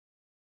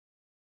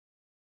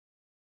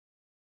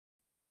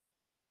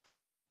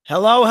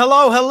Hello,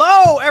 hello,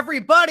 hello,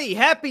 everybody.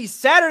 Happy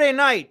Saturday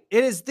night.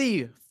 It is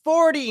the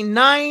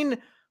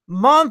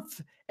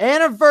 49-month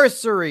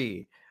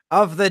anniversary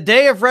of the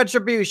Day of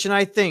Retribution,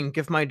 I think,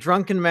 if my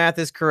drunken math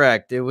is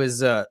correct. It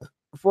was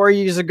 4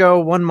 years ago,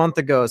 1 month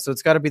ago, so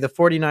it's got to be the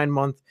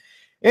 49-month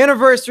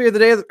anniversary of the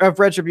Day of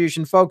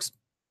Retribution. Folks,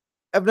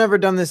 I've never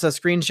done this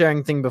screen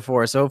sharing thing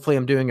before, so hopefully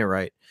I'm doing it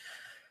right.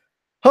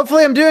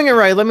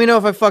 Let me know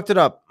if I fucked it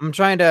up. I'm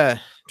trying to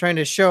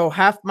show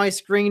half my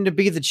screen to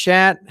be the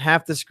chat,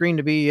 half the screen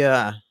to be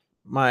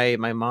my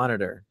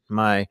monitor,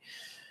 my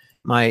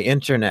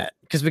internet.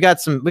 Because we got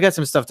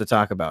some stuff to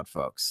talk about,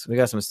 folks. We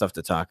got some stuff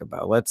to talk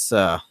about. Let's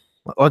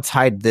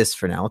hide this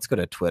for now. Let's go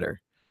to Twitter.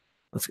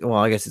 Well,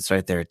 I guess it's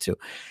right there too.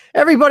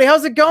 Everybody,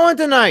 how's it going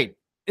tonight?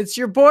 It's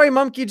your boy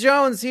Monkey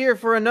Jones here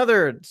for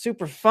another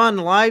super fun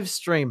live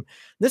stream.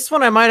 This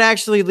one I might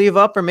actually leave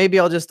up, or maybe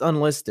I'll just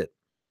unlist it.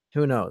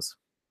 Who knows?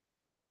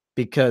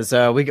 Because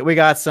we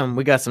got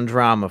some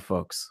drama,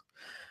 folks.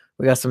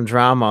 We got some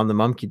drama on the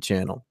Monkey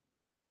channel.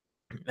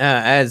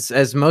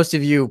 As most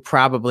of you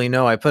probably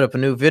know, I put up a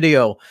new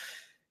video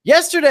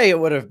yesterday. It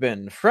would have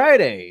been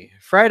Friday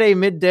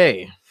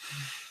midday.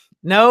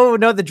 No,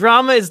 the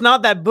drama is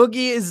not that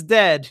Boogie is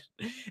dead.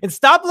 And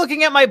stop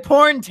looking at my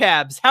porn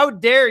tabs. How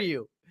dare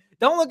you?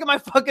 Don't look at my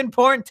fucking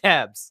porn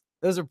tabs.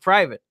 Those are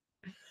private.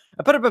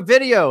 I put up a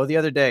video the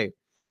other day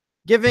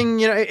giving,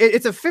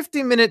 it's a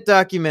 50-minute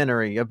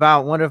documentary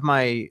about one of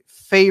my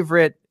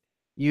favorite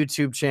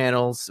YouTube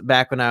channels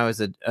back when I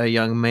was a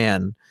young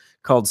man,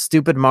 called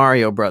Stupid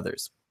Mario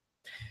Brothers.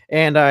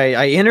 And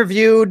I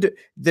interviewed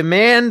the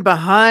man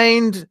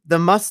behind the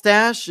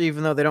mustache,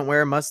 even though they don't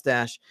wear a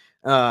mustache,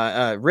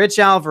 Rich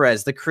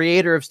Alvarez, the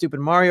creator of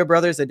Stupid Mario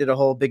Brothers. I did a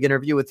whole big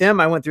interview with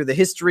him. I went through the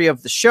history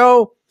of the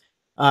show.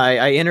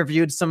 I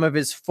interviewed some of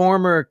his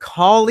former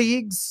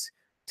colleagues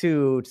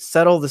to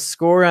settle the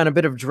score on a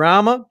bit of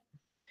drama.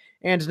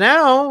 And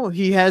now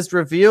he has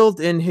revealed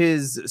in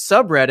his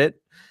subreddit,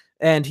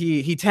 and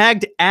he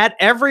tagged at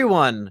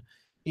everyone.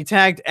 He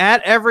tagged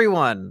at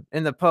everyone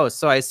in the post.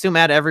 So I assume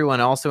at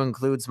everyone also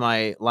includes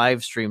my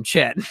live stream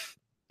chat,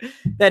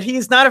 that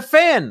he's not a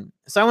fan.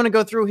 So I want to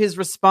go through his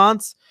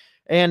response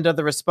and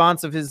the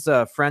response of his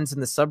friends in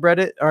the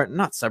subreddit, or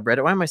not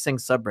subreddit. Why am I saying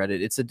subreddit?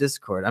 It's a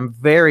Discord. I'm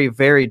very,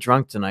 very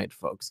drunk tonight,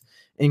 folks,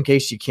 in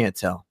case you can't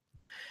tell.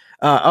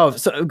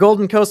 So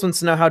Golden Coast wants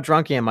to know how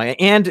drunk am I,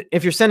 and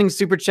if you're sending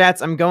super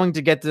chats, I'm going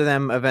to get to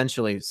them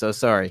eventually. So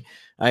sorry,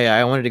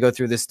 I wanted to go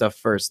through this stuff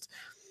first.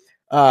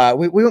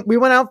 We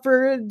went out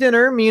for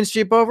dinner. Me and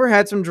Sheepover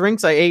had some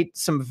drinks. I ate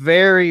some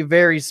very,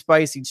 very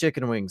spicy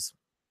chicken wings.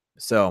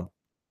 So,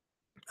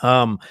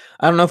 I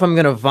don't know if I'm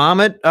gonna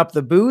vomit up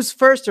the booze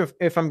first, or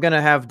if I'm gonna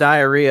have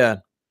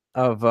diarrhea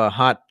of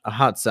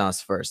hot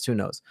sauce first. Who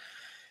knows?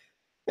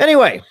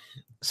 Anyway,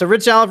 so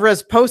Rich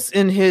Alvarez posts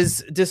in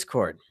his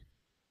Discord.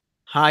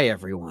 Hi,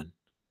 everyone.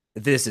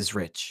 This is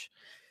Rich.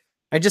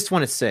 I just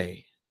want to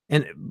say,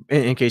 and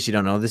in case you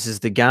don't know, this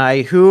is the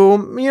guy who,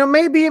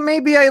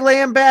 maybe I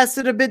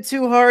lambasted a bit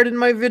too hard in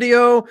my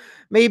video.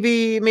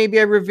 Maybe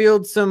I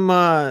revealed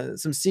some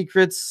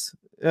secrets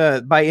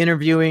by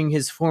interviewing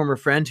his former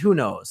friend. Who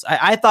knows?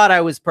 I thought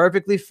I was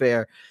perfectly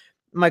fair.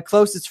 My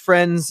closest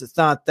friends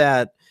thought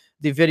that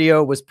the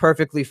video was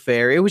perfectly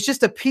fair. It was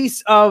just a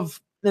piece of,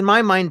 in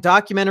my mind,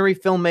 documentary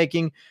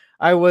filmmaking.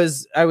 I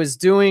was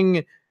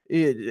doing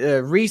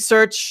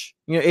research.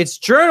 It's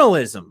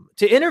journalism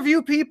to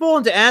interview people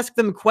and to ask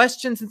them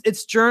questions.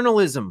 It's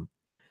journalism.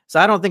 So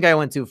I don't think I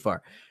went too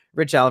far.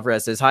 Rich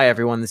Alvarez says, hi,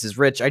 everyone. This is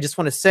Rich. I just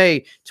want to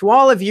say to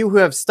all of you who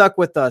have stuck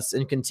with us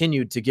and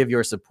continued to give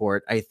your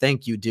support, I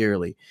thank you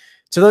dearly.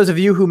 To those of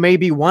you who may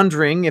be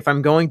wondering if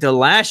I'm going to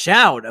lash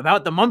out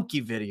about the monkey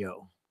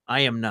video,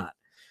 I am not.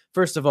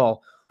 First of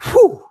all,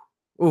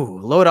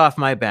 load off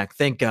my back.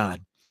 Thank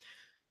God.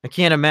 I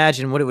can't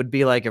imagine what it would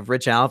be like if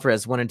Rich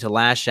Alvarez wanted to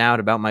lash out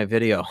about my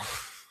video.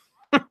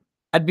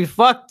 I'd be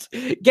fucked.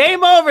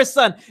 Game over,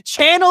 son.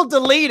 Channel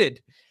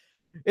deleted.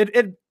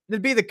 It'd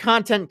be the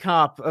content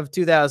cop of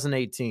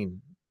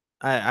 2018.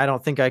 I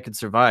don't think I could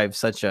survive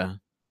such a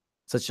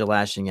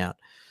lashing out.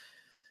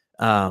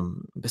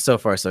 So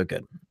far, so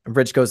good.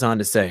 Rich goes on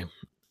to say,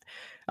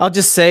 I'll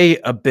just say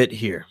a bit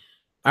here.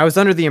 I was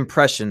under the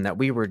impression that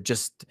we were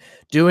just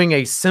doing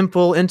a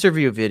simple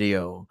interview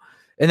video,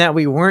 and that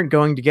we weren't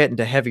going to get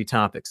into heavy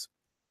topics.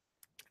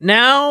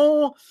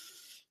 Now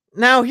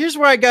here's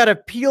where I gotta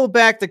peel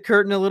back the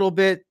curtain a little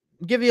bit,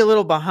 give you a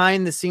little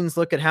behind the scenes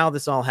look at how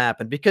this all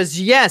happened.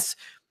 Because yes,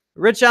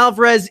 Rich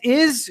Alvarez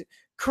is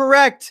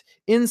correct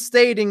in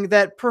stating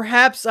that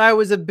perhaps I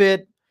was a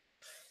bit,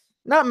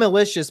 not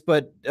malicious,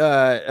 but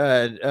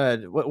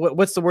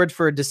what's the word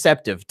for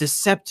deceptive?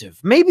 Deceptive.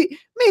 Maybe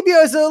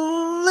I was a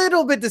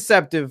little bit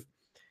deceptive,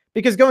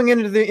 because going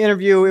into the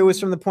interview, it was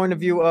from the point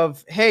of view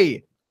of,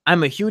 hey,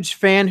 I'm a huge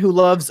fan who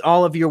loves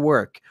all of your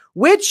work,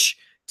 which,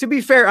 to be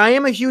fair, I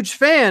am a huge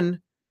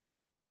fan.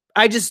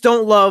 I just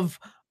don't love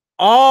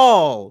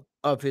all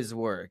of his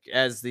work,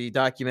 as the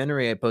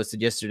documentary I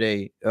posted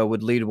yesterday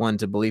would lead one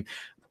to believe.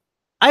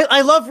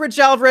 I love Rich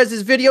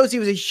Alvarez's videos. He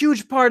was a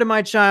huge part of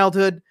my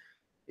childhood.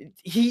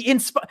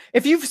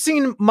 if you've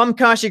seen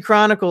Mumkashi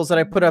Chronicles that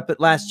I put up at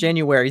last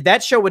January,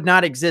 that show would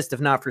not exist if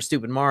not for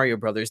Stupid Mario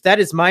Brothers. That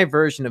is my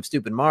version of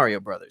Stupid Mario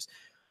Brothers.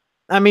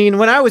 I mean,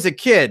 when I was a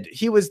kid,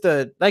 he was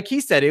like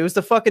he said, it was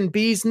the fucking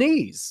bee's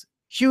knees.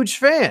 Huge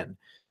fan.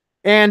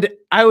 And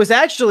I was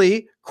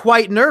actually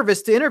quite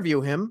nervous to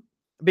interview him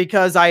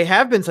because I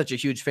have been such a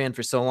huge fan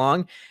for so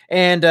long.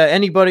 And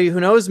anybody who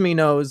knows me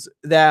knows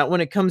that when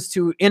it comes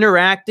to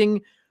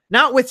interacting,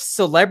 not with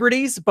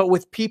celebrities, but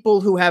with people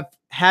who have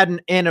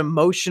had an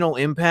emotional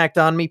impact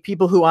on me,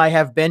 people who I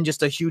have been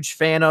just a huge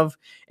fan of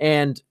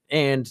and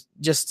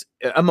just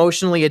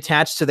emotionally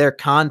attached to their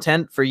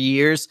content for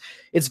years,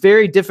 it's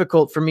very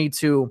difficult for me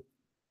to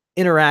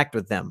interact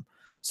with them.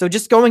 So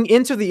just going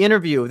into the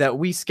interview that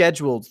we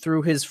scheduled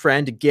through his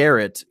friend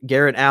Garrett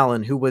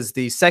Allen, who was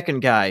the second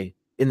guy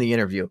in the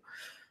interview,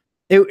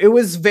 it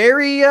was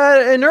very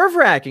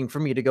nerve-wracking for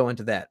me to go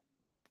into that.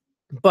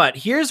 But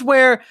here's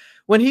where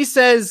when he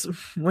says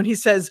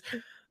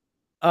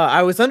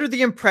I was under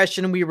the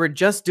impression we were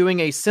just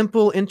doing a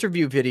simple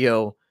interview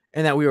video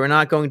and that we were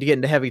not going to get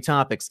into heavy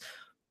topics.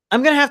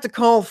 I'm going to have to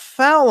call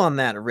foul on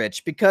that,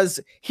 Rich, because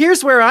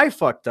here's where I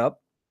fucked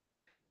up.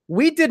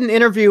 We did an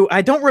interview.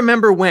 I don't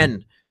remember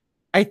when.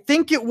 I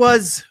think it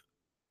was,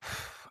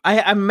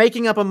 I'm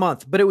making up a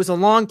month, but it was a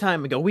long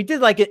time ago. We did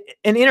like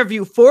an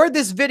interview for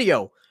this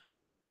video,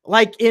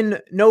 like in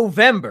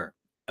November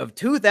of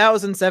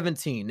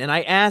 2017. And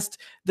I asked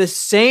the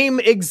same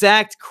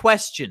exact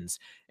questions.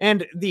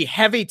 And the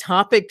heavy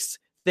topics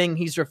thing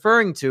he's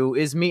referring to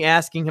is me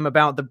asking him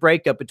about the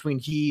breakup between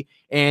he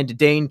and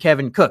Dane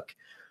Kevin Cook.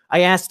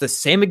 I asked the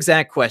same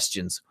exact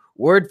questions,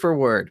 word for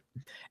word.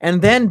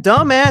 And then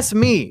dumbass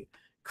me,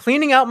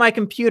 cleaning out my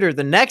computer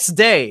the next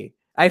day,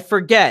 I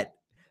forget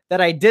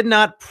that I did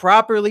not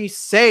properly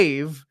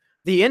save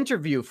the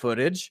interview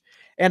footage,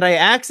 and I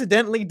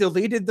accidentally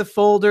deleted the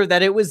folder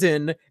that it was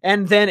in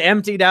and then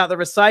emptied out the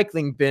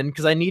recycling bin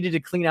because I needed to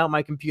clean out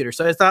my computer.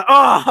 So I thought,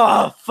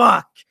 oh,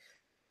 fuck.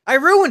 I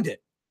ruined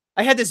it.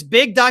 I had this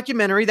big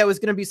documentary that was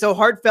going to be so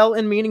heartfelt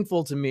and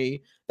meaningful to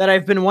me that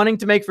I've been wanting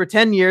to make for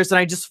 10 years, and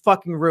I just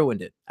fucking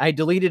ruined it. I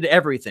deleted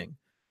everything.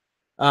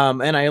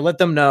 And I let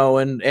them know.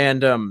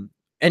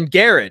 And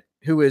Garrett,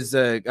 who is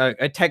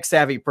a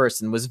tech-savvy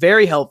person, was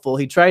very helpful.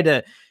 He tried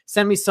to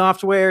send me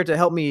software to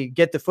help me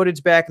get the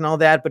footage back and all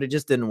that, but it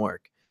just didn't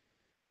work.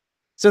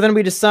 So then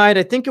we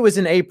decided, I think it was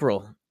in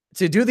April,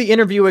 to do the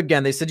interview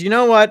again. They said, you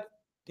know what?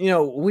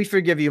 We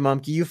forgive you,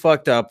 Mumkey. You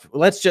fucked up.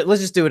 Let's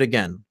just do it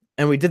again.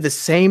 And we did the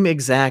same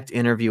exact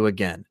interview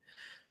again.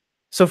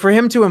 So for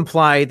him to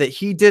imply that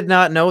he did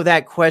not know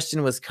that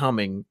question was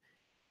coming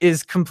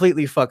is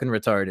completely fucking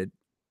retarded.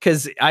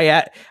 Because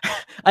I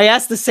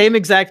asked the same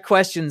exact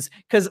questions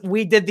because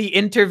we did the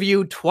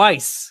interview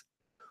twice.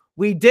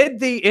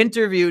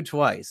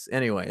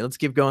 Anyway, let's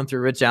keep going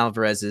through Rich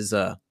Alvarez's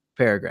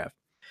paragraph.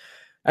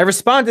 I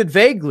responded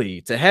vaguely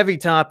to heavy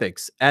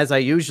topics, as I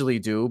usually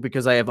do,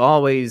 because I have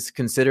always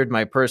considered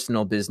my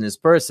personal business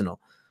personal.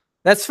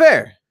 That's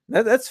fair.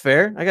 That's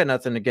fair. I got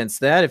nothing against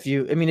that. If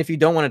you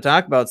don't want to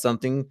talk about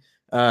something,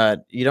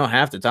 you don't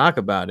have to talk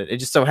about it. It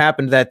just so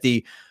happened that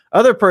the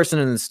other person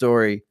in the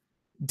story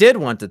did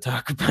want to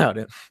talk about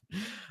it.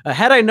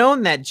 Had I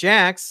known that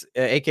Jax,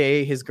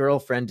 aka his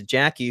girlfriend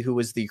Jackie, who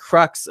was the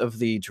crux of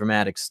the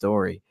dramatic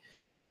story,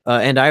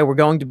 and I were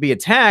going to be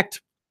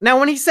attacked. Now,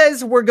 when he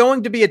says we're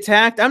going to be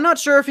attacked, I'm not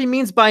sure if he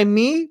means by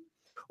me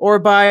or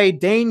by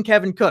Dane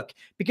Kevin Cook,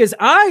 because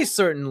I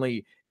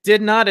certainly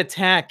did not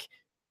attack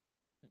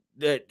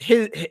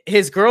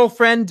his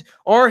girlfriend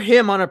or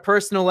him on a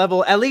personal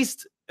level, at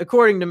least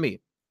according to me.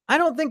 I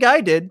don't think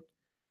I did.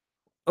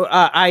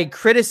 I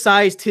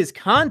criticized his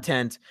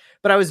content,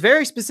 but I was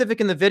very specific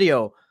in the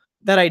video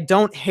that I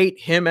don't hate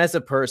him as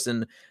a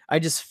person. I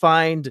just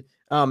find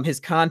his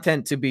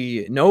content to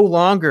be no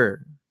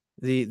longer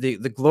the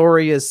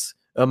glorious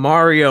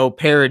Mario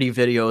parody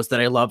videos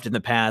that I loved in the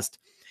past,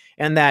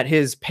 and that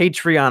his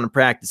Patreon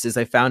practices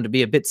I found to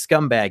be a bit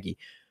scumbaggy.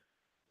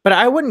 But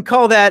I wouldn't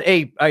call that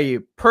a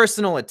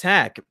personal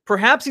attack.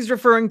 Perhaps he's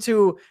referring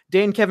to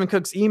Dane Kevin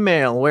Cook's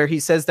email where he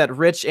says that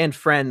Rich and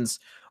friends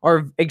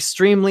are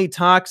extremely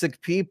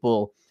toxic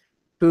people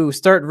who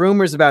start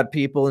rumors about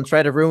people and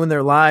try to ruin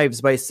their lives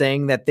by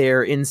saying that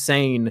they're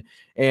insane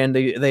and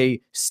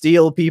they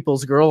steal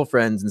people's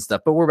girlfriends and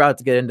stuff. But we're about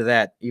to get into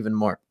that even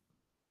more.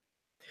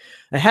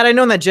 Had I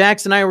known that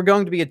Jax and I were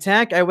going to be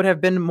attacked, I would have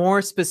been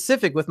more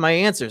specific with my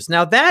answers.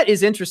 Now, that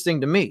is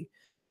interesting to me.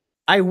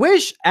 I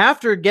wish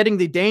after getting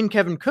the Dane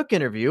Kevin Cook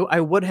interview,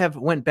 I would have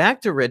went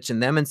back to Rich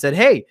and them and said,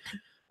 hey,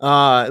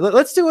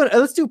 let's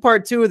do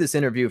part 2 of this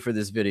interview for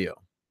this video.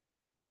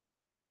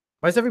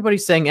 Why is everybody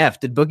saying F?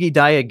 Did Boogie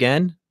die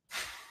again?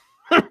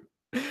 Are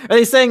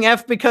they saying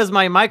F because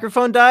my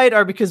microphone died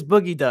or because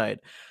Boogie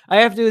died?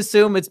 I have to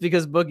assume it's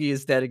because Boogie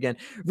is dead again.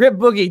 Rip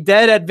Boogie,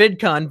 dead at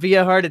VidCon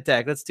via heart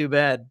attack. That's too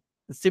bad.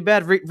 That's too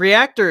bad.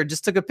 Reactor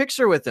just took a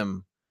picture with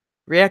him.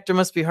 Reactor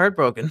must be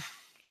heartbroken.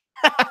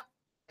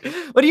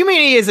 What do you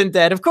mean he isn't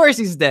dead? Of course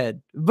he's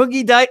dead.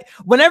 Boogie died.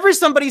 Whenever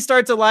somebody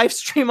starts a live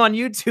stream on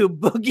YouTube,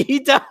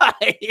 Boogie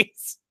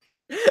dies.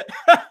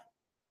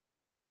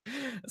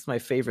 That's my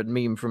favorite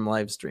meme from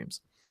live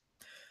streams.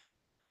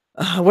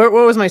 What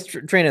was my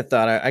train of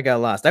thought? I got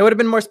lost. I would have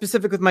been more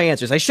specific with my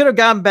answers. I should have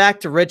gone back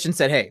to Rich and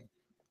said, hey,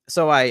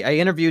 so I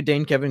interviewed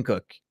Dane Kevin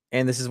Cook,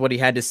 and this is what he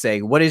had to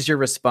say. What is your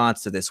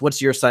response to this?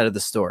 What's your side of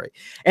the story?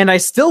 And I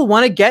still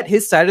want to get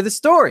his side of the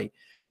story.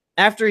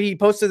 After he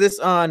posted this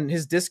on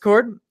his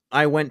Discord,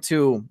 I went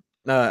to,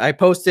 I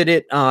posted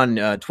it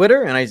on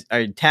Twitter, and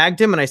I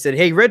tagged him, and I said,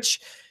 hey, Rich,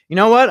 you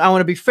know what? I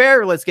want to be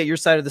fair. Let's get your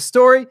side of the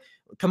story.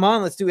 Come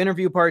on, let's do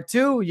interview part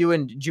 2. You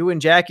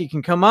and Jackie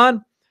can come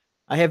on.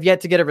 I have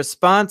yet to get a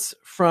response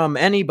from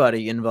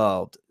anybody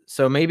involved.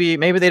 So maybe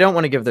they don't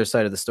want to give their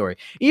side of the story.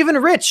 Even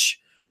Rich,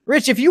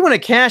 if you want to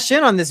cash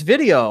in on this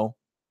video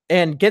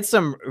and get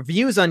some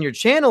views on your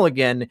channel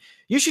again,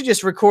 you should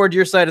just record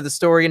your side of the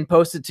story and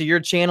post it to your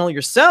channel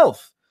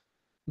yourself.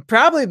 It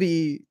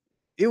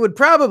would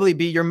probably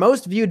be your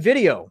most viewed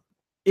video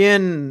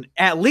in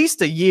at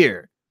least a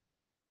year.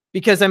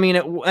 Because I mean,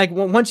 like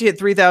once you hit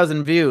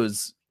 3,000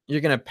 views,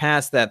 you're going to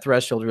pass that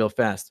threshold real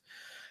fast.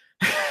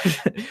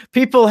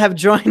 People have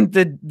joined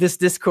this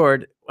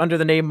Discord under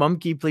the name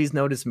Mumkey, please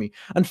notice me.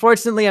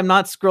 Unfortunately, I'm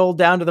not scrolled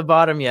down to the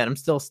bottom yet. I'm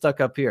still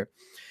stuck up here.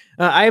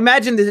 I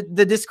imagine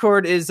the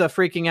Discord is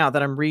freaking out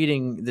that I'm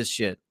reading this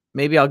shit.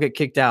 Maybe I'll get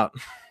kicked out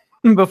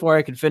before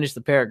I can finish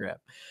the paragraph.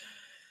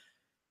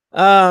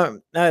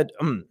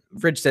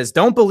 Rich says,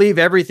 don't believe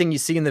everything you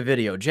see in the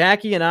video.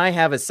 Jackie and I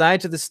have a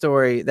side to the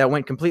story that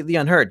went completely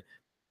unheard.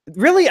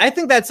 Really, I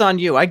think that's on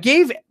you. I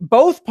gave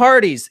both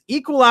parties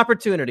equal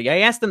opportunity. I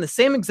asked them the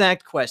same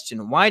exact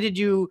question. Why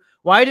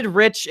did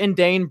Rich and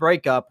Dane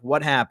break up?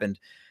 What happened?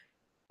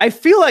 I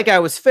feel like I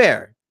was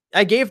fair.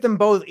 I gave them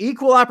both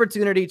equal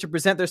opportunity to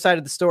present their side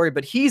of the story,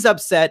 but he's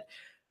upset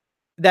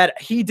that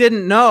he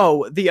didn't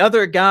know the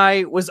other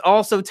guy was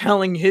also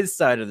telling his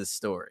side of the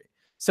story.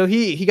 So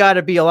he got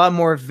to be a lot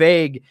more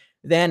vague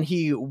than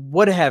he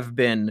would have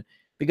been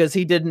because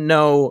he didn't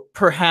know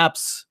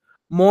perhaps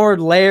more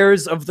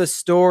layers of the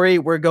story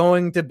were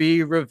going to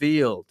be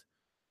revealed.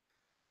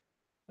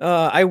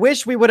 I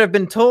wish we would have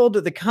been told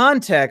the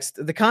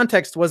context. The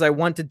context was I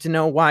wanted to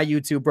know why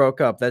you two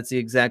broke up. That's the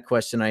exact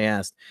question I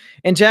asked.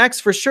 And Jax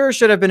for sure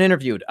should have been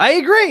interviewed. I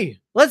agree.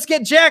 Let's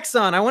get Jax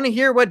on. I want to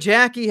hear what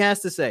Jackie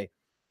has to say.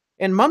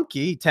 And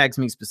Mumkey tags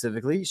me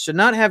specifically, should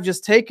not have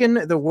just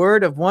taken the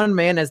word of one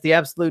man as the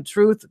absolute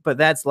truth, but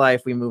that's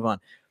life. We move on.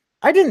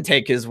 I didn't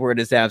take his word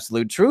as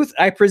absolute truth.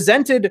 I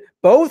presented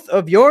both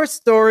of your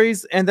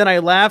stories, and then I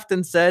laughed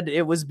and said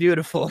it was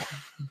beautiful.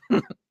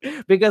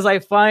 Because I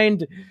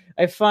find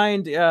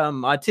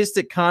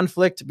autistic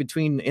conflict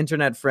between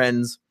internet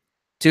friends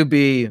to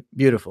be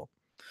beautiful.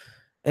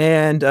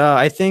 And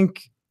I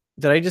think,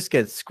 did I just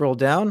get scrolled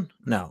down?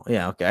 No.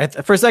 Yeah, okay.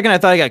 For a second, I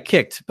thought I got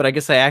kicked, but I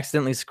guess I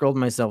accidentally scrolled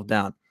myself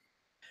down.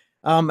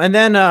 And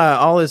then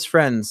all his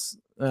friends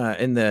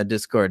in the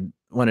Discord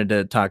wanted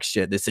to talk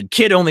shit. They said,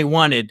 kid only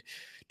wanted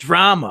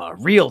drama,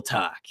 real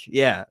talk.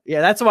 Yeah,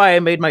 that's why I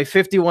made my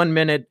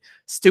 51-minute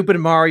stupid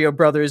Mario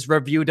Brothers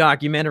review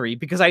documentary,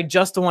 because I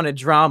just wanted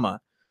drama,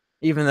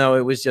 even though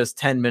it was just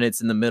 10 minutes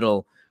in the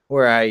middle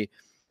where I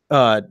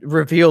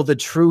reveal the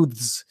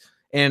truths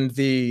and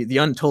the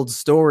untold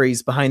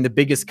stories behind the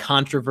biggest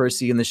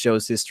controversy in the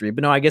show's history.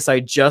 But no, I guess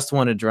I just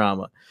wanted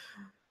drama.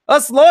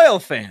 Us loyal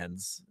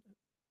fans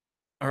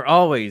are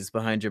always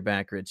behind your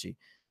back, Richie.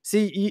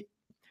 See,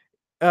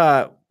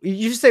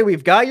 you say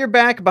we've got your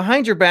back.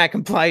 Behind your back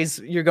implies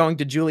you're going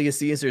to Julius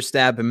Caesar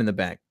stab him in the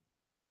back.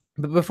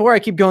 But before I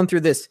keep going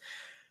through this,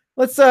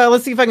 let's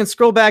see if I can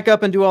scroll back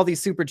up and do all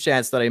these super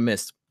chats that I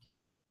missed.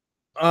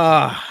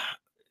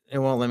 It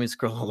won't let me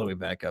scroll all the way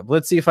back up.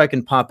 Let's see if I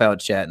can pop out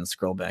chat and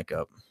scroll back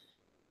up.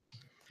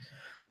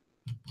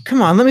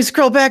 Come on, let me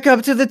scroll back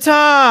up to the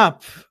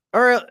top.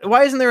 Or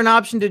why isn't there an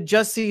option to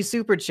just see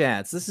super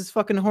chats? This is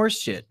fucking horse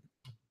shit.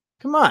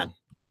 Come on.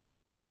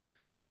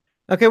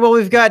 Okay, well,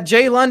 we've got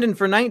Jay London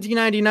for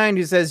 19.99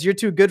 who says, you're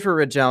too good for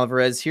Rich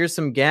Alvarez. Here's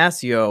some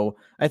gas, yo.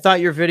 I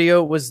thought your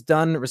video was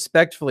done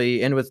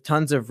respectfully and with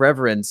tons of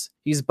reverence.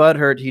 He's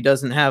butthurt. He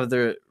doesn't have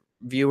the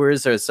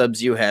viewers or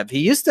subs you have. He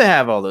used to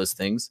have all those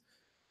things.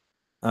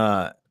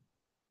 Let's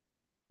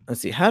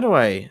see. How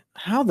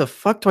the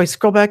fuck do I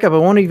scroll back up? It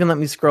won't even let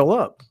me scroll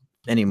up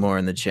anymore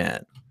in the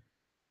chat.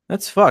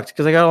 That's fucked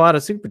because I got a lot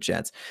of super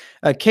chats.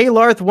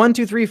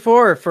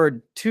 KLarth1234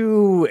 for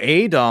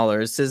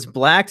 $2 says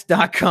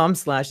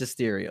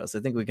blacked.com/Asterios. I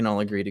think we can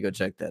all agree to go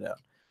check that out.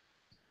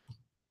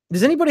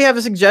 Does anybody have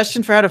a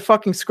suggestion for how to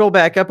fucking scroll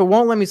back up? It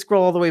won't let me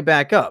scroll all the way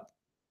back up.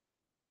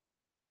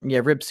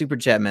 Yeah, rip super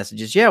chat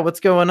messages. Yeah, what's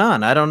going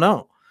on? I don't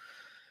know.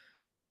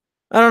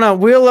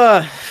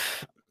 We'll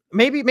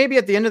maybe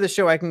at the end of the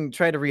show I can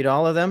try to read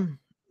all of them,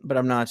 but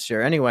I'm not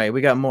sure. Anyway,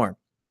 we got more.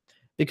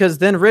 Because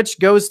then Rich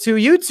goes to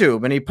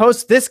YouTube and he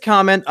posts this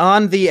comment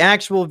on the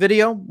actual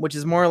video, which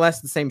is more or less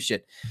the same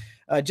shit.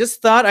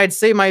 Just thought I'd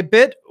say my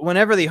bit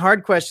whenever the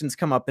hard questions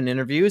come up in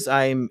interviews.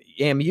 I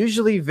am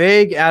usually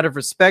vague out of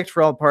respect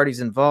for all parties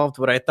involved.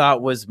 What I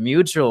thought was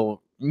mutual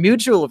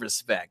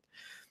respect.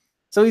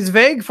 So he's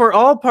vague for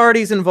all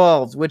parties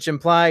involved, which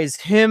implies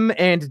him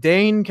and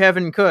Dane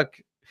Kevin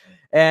Cook.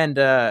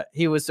 And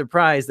he was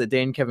surprised that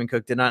Dane Kevin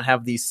Cook did not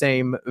have the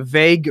same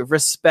vague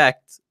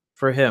respect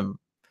for him.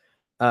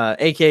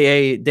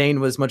 AKA Dane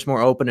was much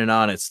more open and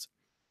honest.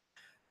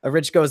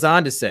 Rich goes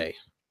on to say,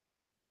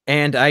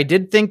 and I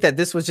did think that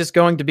this was just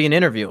going to be an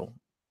interview.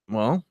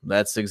 Well,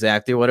 that's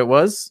exactly what it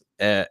was.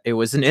 It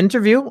was an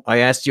interview. I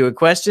asked you a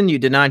question. You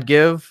did not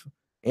give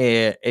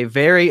a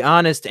very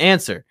honest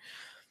answer,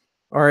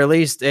 or at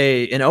least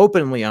an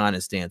openly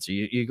honest answer.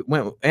 You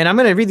went, and I'm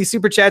going to read these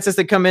super chats as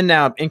they come in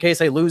now in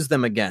case I lose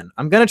them again.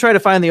 I'm going to try to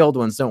find the old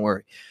ones. Don't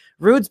worry.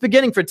 Rude's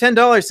Beginning for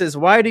 $10 says,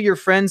 why do your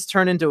friends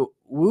turn into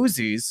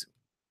woozies?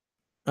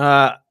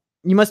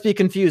 You must be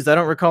confused. I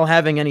don't recall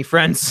having any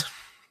friends.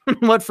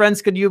 What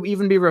friends could you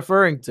even be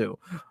referring to?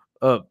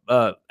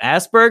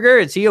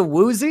 Asperger? Is he a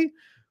woozy?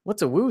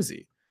 What's a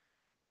woozy?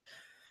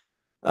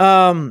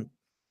 And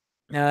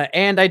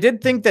I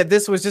did think that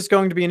this was just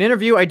going to be an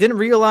interview. I didn't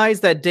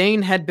realize that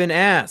Dane had been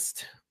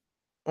asked.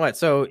 What?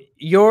 So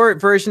your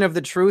version of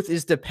the truth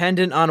is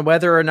dependent on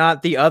whether or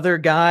not the other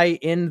guy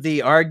in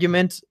the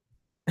argument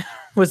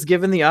was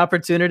given the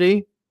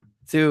opportunity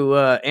to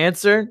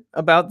answer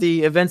about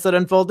the events that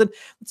unfolded.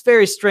 It's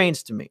very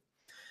strange to me.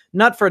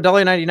 Nut for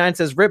 $1.99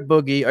 says, Rip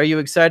Boogie, are you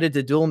excited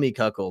to duel me,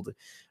 cuckold?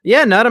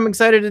 Yeah, Nut, I'm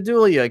excited to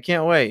duel you. I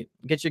can't wait.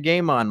 Get your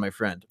game on, my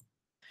friend.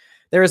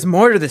 There is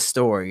more to this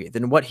story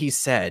than what he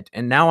said,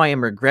 and now I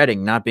am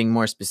regretting not being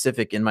more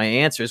specific in my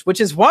answers,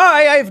 which is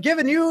why I've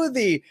given you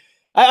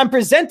I'm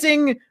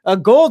presenting a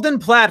golden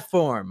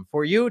platform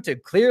for you to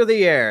clear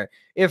the air.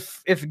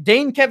 If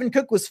Dane Kevin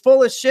Cook was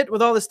full of shit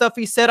with all the stuff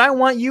he said, I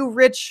want you,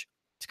 Rich,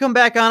 to come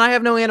back on. I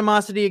have no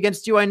animosity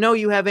against you. I know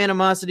you have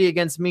animosity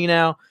against me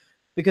now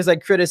because I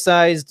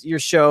criticized your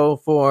show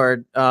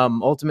for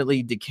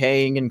ultimately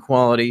decaying in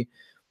quality.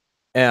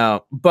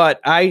 But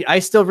I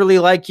still really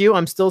like you.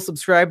 I'm still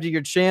subscribed to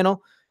your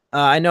channel.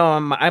 I know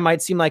I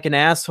might seem like an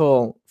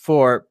asshole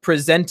for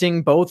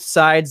presenting both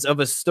sides of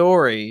a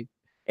story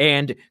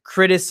and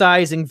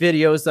criticizing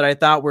videos that I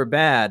thought were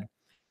bad,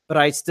 but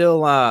I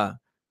still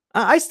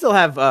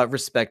have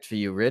respect for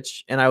you,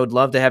 Rich, and I would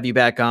love to have you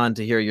back on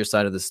to hear your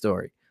side of the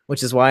story,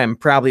 which is why I'm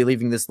probably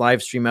leaving this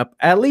live stream up,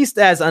 at least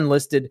as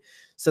unlisted,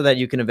 so that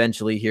you can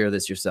eventually hear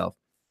this yourself.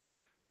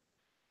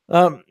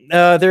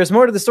 There's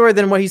more to the story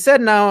than what he said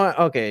now.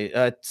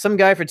 Okay, some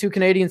guy for 2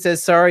 Canadian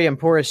says, sorry, I'm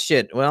poor as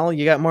shit. Well,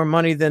 you got more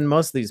money than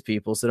most of these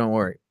people, so don't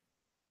worry.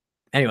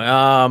 Anyway,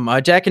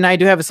 Jack and I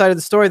do have a side of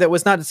the story that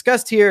was not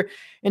discussed here,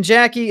 and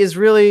Jackie is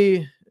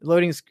really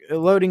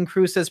Loading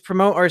Crew says,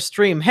 promote our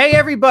stream. Hey,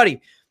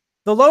 everybody!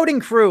 The Loading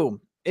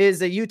Crew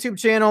is a YouTube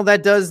channel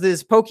that does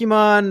this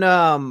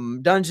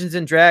Pokemon Dungeons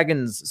and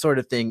Dragons sort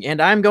of thing, and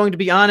I'm going to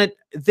be on it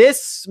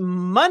this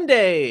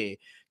Monday.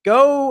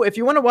 If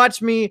you want to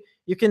watch me,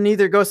 you can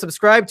either go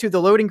subscribe to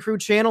the Loading Crew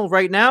channel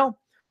right now,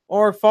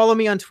 or follow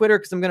me on Twitter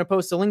because I'm going to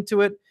post a link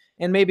to it,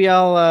 and maybe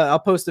I'll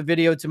post a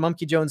video to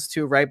Monkey Jones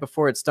 2 right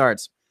before it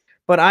starts.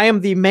 But I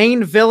am the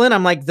main villain.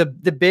 I'm like the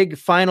big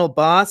final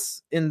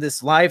boss in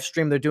this live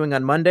stream they're doing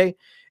on Monday,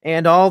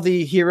 and all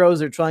the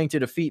heroes are trying to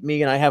defeat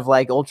me, and I have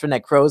like Ultra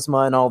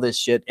Necrozma and all this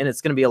shit, and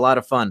it's going to be a lot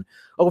of fun.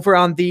 Over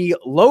on the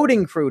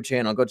Loading Crew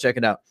channel, go check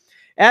it out.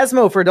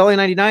 Asmo for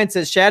 $1.99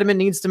 says, Shadman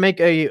needs to make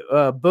a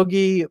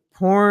boogie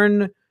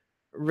porn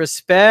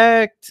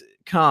respect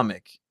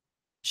comic.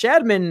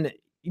 Shadman,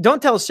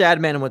 don't tell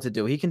Shadman what to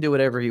do. He can do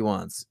whatever he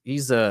wants.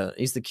 He's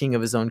the king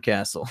of his own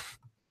castle.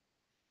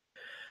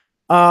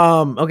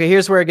 Okay,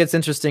 here's where it gets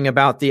interesting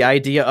about the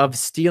idea of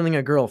stealing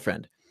a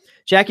girlfriend.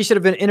 Jackie should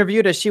have been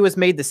interviewed as she was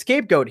made the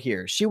scapegoat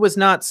here. She was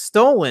not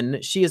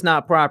stolen. She is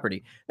not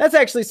property. That's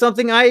actually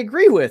something I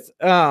agree with.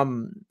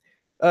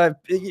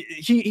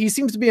 He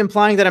seems to be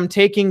implying that I'm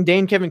taking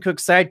Dane Kevin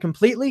Cook's side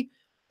completely.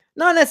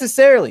 Not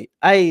necessarily.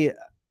 I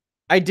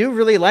do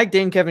really like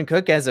Dane Kevin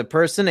Cook as a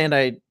person,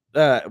 and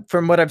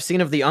from what I've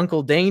seen of the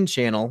Uncle Dane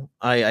channel,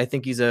 I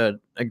think he's a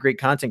great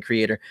content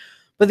creator.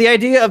 But the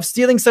idea of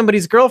stealing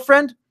somebody's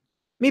girlfriend,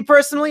 me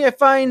personally, I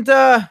find,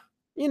 I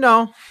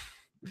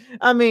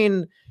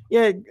mean,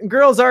 yeah,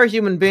 girls are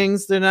human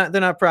beings. They're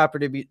not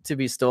property to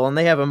be stolen.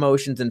 They have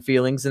emotions and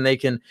feelings, and they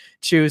can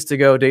choose to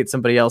go date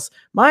somebody else.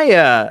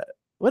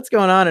 What's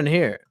going on in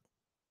here?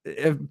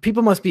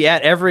 People must be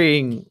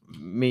at-everying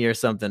me or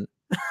something.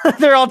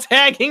 They're all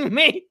tagging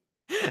me.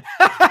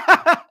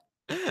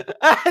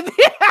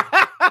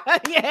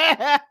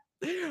 Yeah.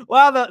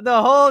 Wow,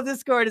 the whole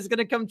Discord is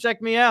gonna come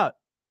check me out.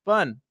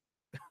 Fun.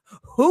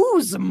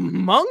 Who's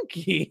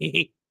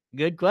Monkey?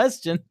 Good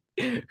question.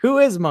 Who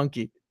is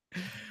Monkey?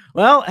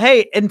 Well,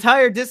 hey,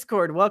 entire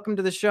Discord, welcome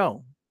to the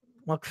show.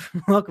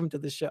 Welcome to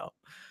the show.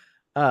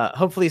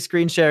 Hopefully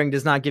screen sharing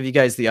does not give you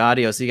guys the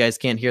audio so you guys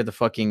can't hear the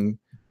fucking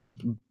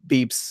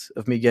beeps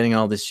of me getting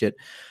all this shit.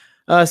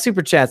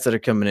 Super chats that are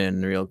coming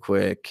in real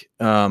quick.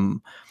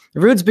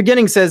 Rude's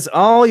Beginning says,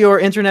 all your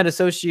internet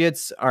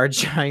associates are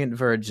giant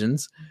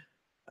virgins.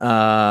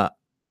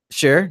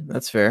 Sure,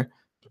 that's fair.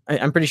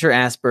 I'm pretty sure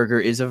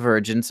Asperger is a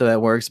virgin, so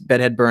that works.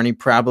 Bedhead Bernie,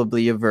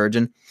 probably a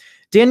virgin.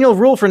 Daniel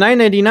Rule for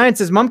 $9.99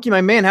 says, Mumkey,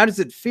 my man, how does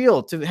it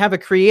feel to have a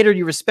creator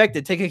you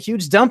respected take a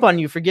huge dump on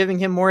you for giving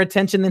him more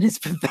attention than his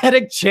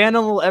pathetic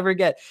channel will ever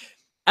get?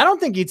 I don't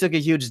think he took a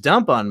huge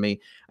dump on me.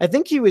 I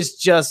think he was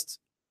just,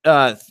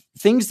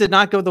 things did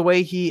not go the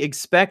way he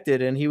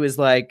expected. And he was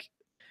like,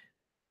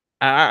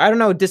 I don't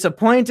know,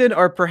 disappointed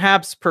or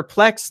perhaps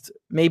perplexed,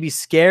 maybe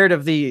scared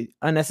of the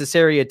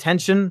unnecessary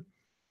attention,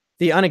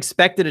 the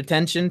unexpected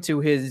attention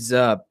to his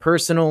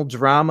personal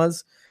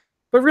dramas.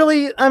 But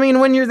really, I mean,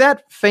 when you're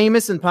that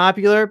famous and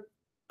popular,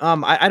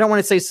 I don't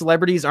want to say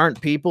celebrities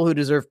aren't people who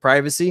deserve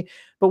privacy,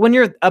 but when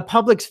you're a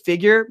public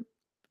figure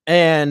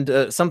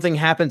and something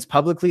happens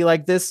publicly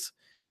like this,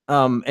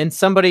 and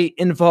somebody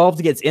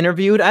involved gets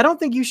interviewed, I don't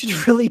think you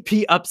should really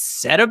be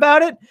upset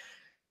about it.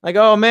 Like,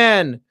 oh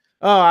man,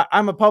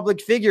 I'm a public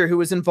figure who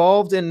was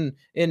involved in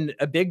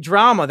a big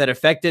drama that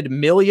affected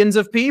millions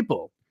of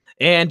people.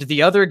 And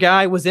the other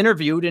guy was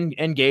interviewed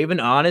and gave an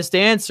honest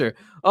answer.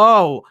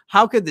 Oh,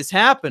 how could this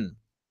happen?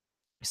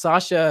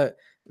 Sasha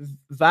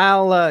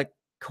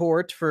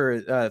Valcourt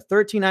for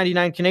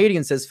 $13.99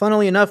 Canadian says,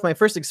 funnily enough, my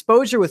first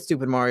exposure with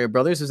Stupid Mario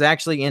Brothers was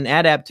actually an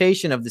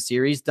adaptation of the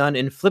series done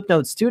in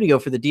Flipnote Studio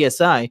for the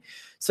DSi.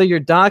 So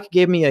your doc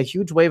gave me a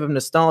huge wave of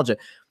nostalgia.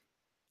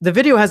 The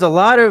video has a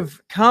lot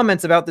of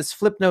comments about this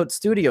Flipnote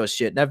Studio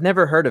shit, and I've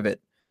never heard of it.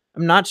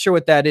 I'm not sure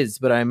what that is,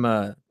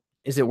 but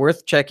is it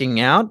worth checking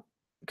out?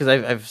 Because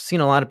I've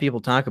seen a lot of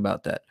people talk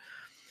about that.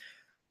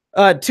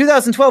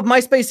 2012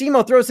 MySpace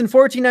Emo throws in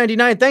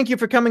 $14.99. Thank you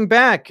for coming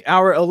back,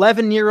 our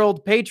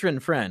 11-year-old patron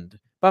friend.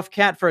 Buff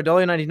Cat for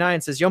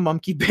 $1.99 says, yo,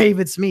 Mumkey babe,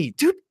 it's me.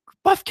 Dude,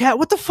 Buff Cat,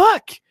 what the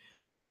fuck?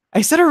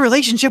 I said our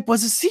relationship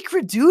was a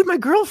secret, dude. My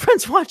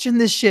girlfriend's watching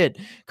this shit.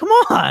 Come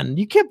on.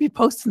 You can't be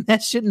posting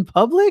that shit in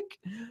public.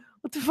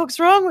 What the fuck's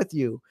wrong with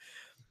you?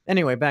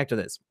 Anyway, back to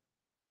this.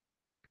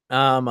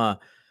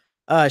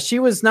 She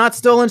was not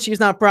stolen.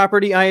 She's not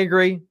property. I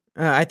agree.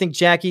 I think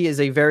Jackie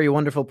is a very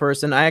wonderful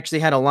person. I actually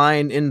had a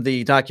line in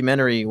the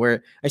documentary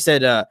where I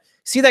said,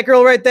 see that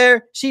girl right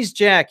there? She's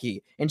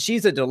Jackie, and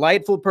she's a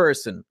delightful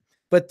person.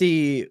 But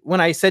when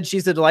I said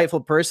she's a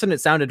delightful person, it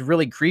sounded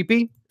really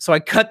creepy. So I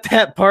cut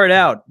that part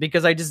out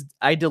because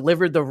I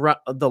delivered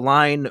the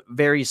line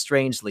very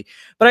strangely.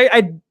 But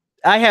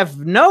I have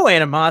no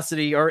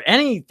animosity or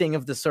anything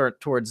of the sort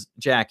towards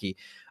Jackie.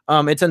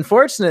 It's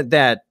unfortunate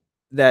that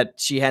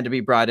she had to be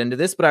brought into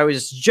this, but I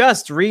was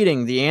just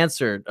reading the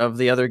answer of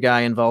the other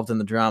guy involved in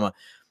the drama.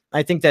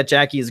 I think that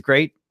Jackie is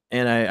great,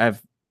 and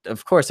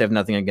of course, I have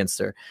nothing against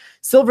her.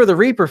 Silver the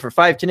Reaper for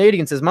 $5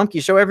 Canadian says,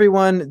 Mumkey, show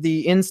everyone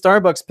the in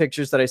Starbucks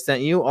pictures that I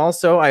sent you.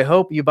 Also, I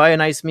hope you buy a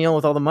nice meal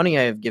with all the money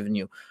I have given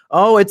you.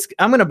 Oh,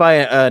 I'm going to buy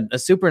a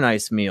super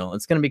nice meal.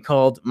 It's going to be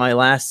called My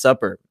Last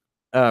Supper.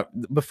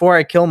 Before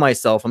I kill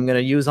myself, I'm going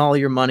to use all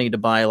your money to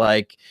buy,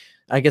 like,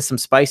 I guess some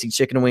spicy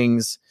chicken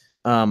wings,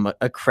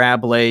 a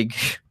crab leg,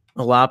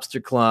 a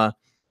lobster claw.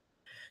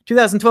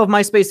 2012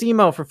 MySpace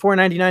Emo for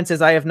 $4.99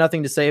 says, I have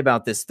nothing to say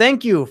about this.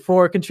 Thank you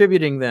for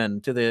contributing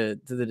then to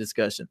the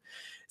discussion.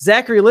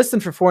 Zachary Liston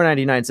for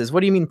 $4.99 says,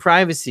 what do you mean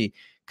privacy?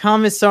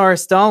 Commissar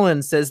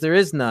Stalin says there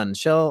is none.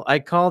 Shall I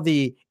call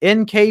the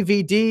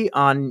NKVD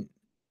on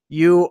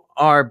you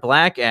are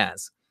black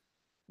ass?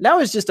 That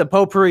was just a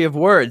potpourri of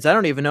words. I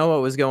don't even know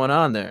what was going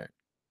on there.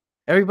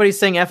 Everybody's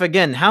saying F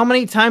again. How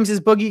many times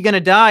is Boogie going to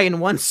die in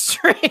one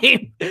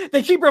stream?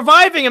 They keep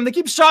reviving him. They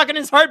keep shocking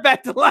his heart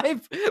back to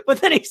life.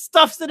 But then he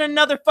stuffs in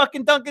another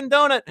fucking Dunkin'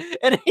 Donut.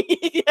 And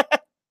he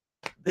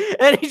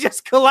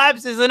just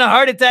collapses in a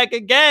heart attack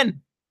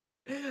again.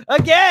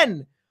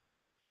 Again.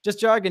 Just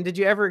jargon. Did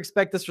you ever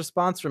expect this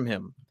response from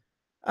him?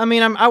 I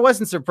mean, I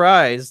wasn't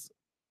surprised.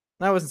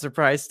 I wasn't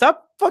surprised.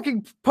 Stop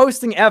fucking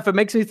posting F. It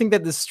makes me think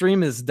that the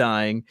stream is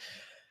dying.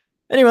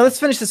 Anyway, let's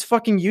finish this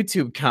fucking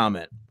YouTube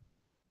comment.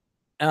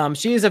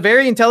 She is a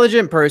very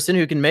intelligent person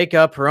who can make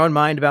up her own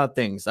mind about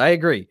things. I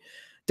agree.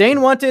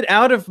 Dane wanted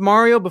out of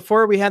Mario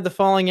before we had the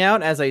falling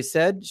out, as I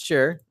said.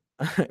 Sure.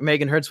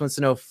 Megan Hertz wants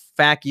to know,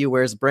 "Fack you,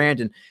 where's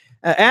Brandon?"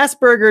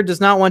 Asperger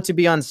does not want to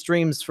be on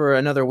streams for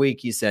another week,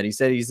 he said. He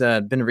said he's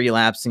been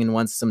relapsing and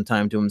wants some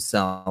time to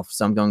himself.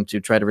 So I'm going to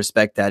try to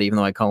respect that, even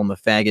though I call him a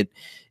faggot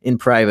in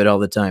private all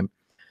the time.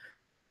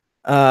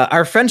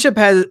 Our friendship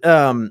has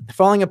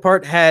falling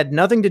apart had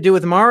nothing to do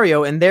with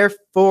Mario, and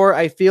therefore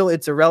I feel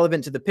it's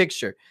irrelevant to the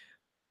picture.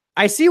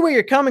 I see where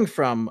you're coming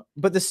from,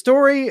 but the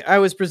story I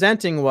was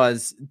presenting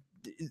was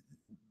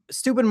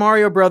Stupid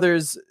Mario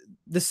Brothers,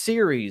 the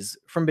series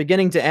from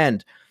beginning to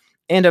end,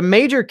 and a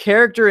major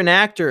character and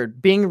actor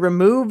being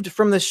removed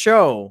from the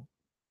show,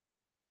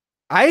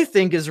 I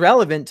think is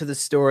relevant to the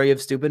story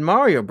of Stupid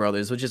Mario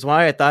Brothers, which is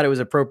why I thought it was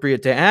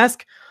appropriate to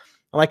ask.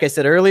 Like I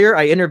said earlier,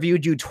 I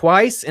interviewed you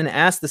twice and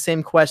asked the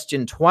same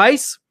question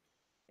twice.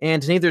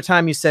 And neither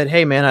time you said,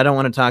 hey, man, I don't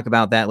want to talk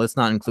about that. Let's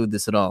not include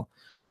this at all.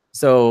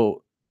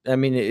 So, I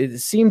mean, it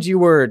seemed you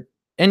were,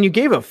 and you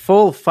gave a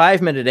full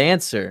 5-minute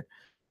answer.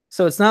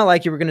 So it's not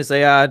like you were going to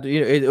say,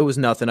 it was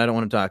nothing. I don't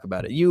want to talk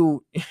about it.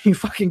 You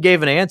fucking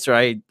gave an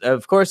answer.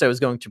 Of course I was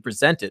going to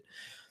present it.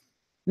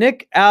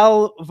 Nick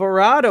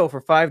Alvarado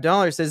for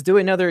 $5 says, do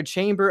another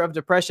Chamber of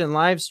Depression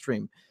live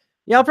stream.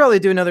 Yeah, I'll probably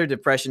do another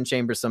depression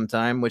chamber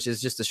sometime, which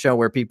is just a show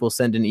where people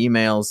send in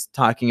emails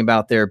talking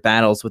about their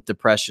battles with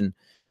depression,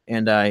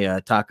 and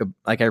I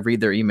I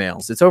read their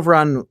emails. It's over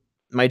on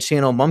my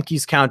channel,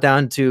 Monkey's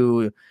Countdown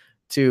to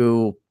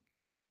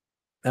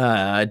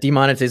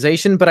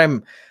demonetization, but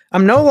I'm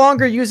no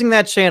longer using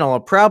that channel. I'll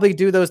probably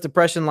do those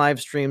depression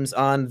live streams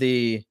on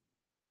the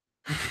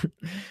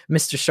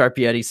Mr.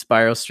 Sharpietti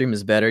Spiral stream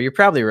is better. You're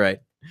probably right.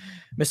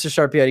 Mr.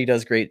 Sharpietti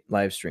does great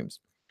live streams.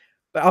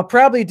 But I'll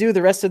probably do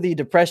the rest of the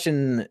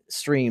depression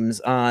streams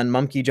on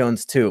Mumkey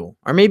Jones 2,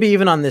 or maybe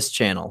even on this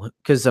channel,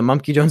 because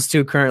Mumkey Jones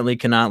 2 currently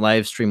cannot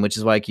live stream, which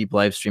is why I keep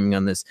live streaming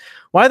on this.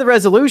 Why the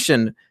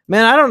resolution?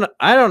 Man,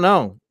 I don't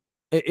know.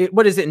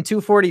 What is it in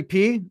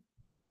 240p?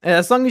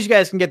 As long as you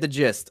guys can get the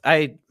gist.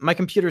 My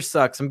computer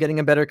sucks. I'm getting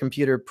a better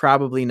computer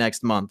probably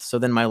next month, so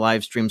then my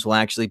live streams will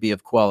actually be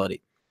of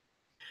quality.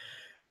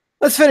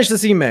 Let's finish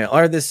this email,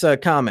 or this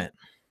comment.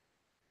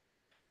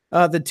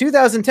 The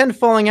 2010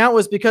 falling out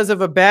was because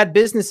of a bad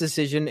business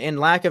decision and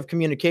lack of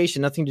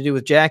communication, nothing to do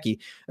with Jackie.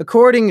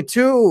 According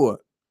to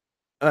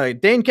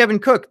Dane Kevin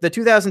Cook, the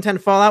 2010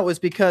 fallout was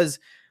because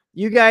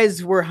you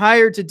guys were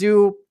hired to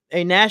do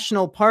a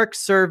National Park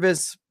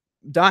Service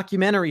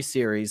documentary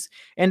series,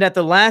 and at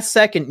the last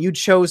second, you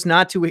chose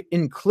not to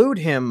include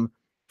him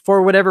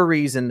for whatever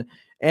reason,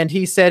 and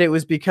he said it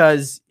was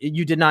because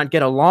you did not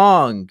get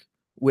along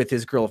with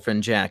his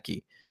girlfriend,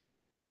 Jackie.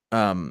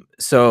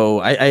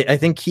 So I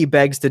think he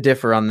begs to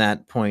differ on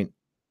that point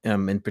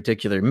in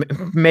particular.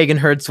 Megan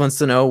Hertz wants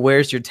to know,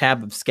 where's your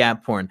tab of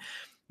scat porn?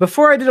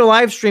 Before I did a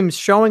live stream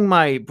showing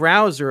my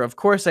browser, of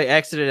course I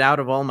exited out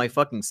of all my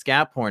fucking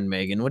scat porn,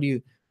 Megan. What do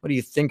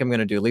you think I'm going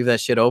to do? Leave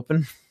that shit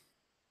open?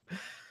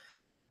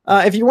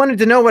 If you wanted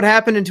to know what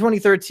happened in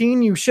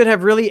 2013, you should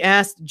have really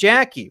asked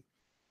Jackie.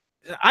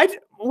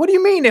 What do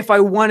you mean if I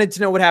wanted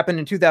to know what happened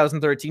in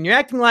 2013? You're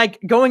acting like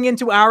going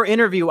into our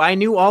interview, I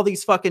knew all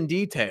these fucking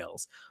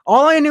details.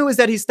 All I knew is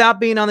that he stopped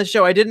being on the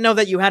show. I didn't know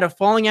that you had a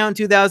falling out in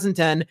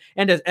 2010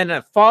 and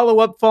a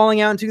follow-up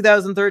falling out in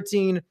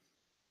 2013.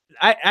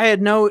 I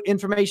had no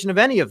information of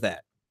any of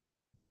that.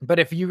 But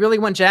if you really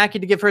want Jackie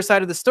to give her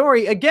side of the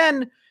story,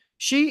 again,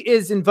 she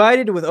is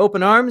invited with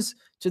open arms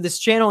to this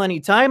channel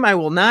anytime. I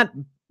will not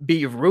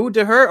be rude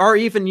to her or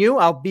even you.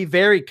 I'll be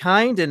very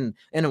kind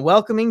and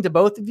welcoming to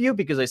both of you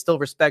because I still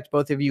respect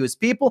both of you as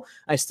people.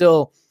 I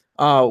still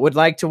would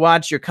like to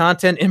watch your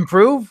content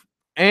improve,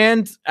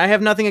 and I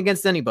have nothing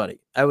against anybody.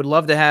 I would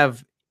love to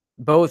have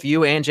both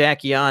you and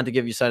Jackie on to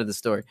give your side of the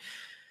story.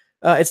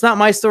 It's not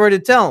my story to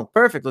tell.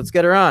 Perfect. Let's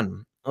get her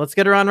on. Let's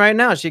get her on right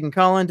now. She can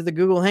call into the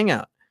Google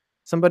Hangout.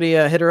 Somebody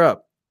hit her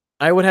up.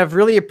 I would have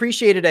really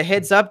appreciated a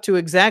heads up to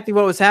exactly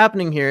what was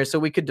happening here so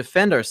we could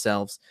defend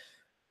ourselves.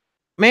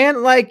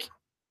 Man, like,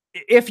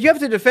 if you have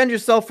to defend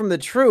yourself from the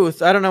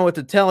truth, I don't know what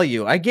to tell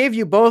you. I gave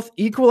you both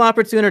equal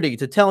opportunity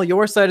to tell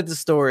your side of the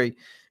story,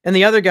 and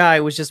the other guy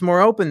was just more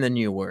open than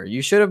you were.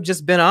 You should have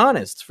just been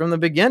honest from the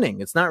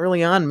beginning. It's not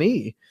really on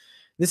me.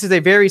 This is a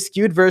very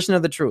skewed version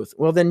of the truth.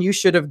 Well, then you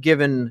should have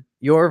given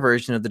your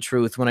version of the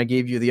truth when I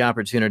gave you the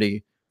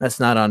opportunity.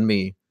 That's not on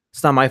me.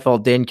 It's not my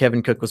fault. Dane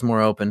Kevin Cook was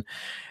more open.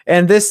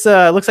 And this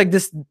looks like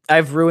this.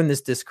 I've ruined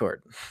this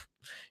Discord.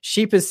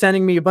 Sheep is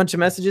sending me a bunch of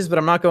messages, but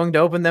I'm not going to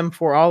open them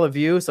for all of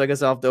you. So I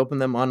guess I'll have to open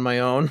them on my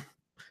own,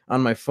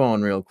 on my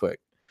phone real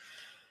quick.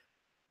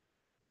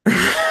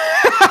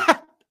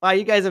 Wow,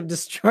 you guys have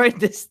destroyed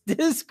this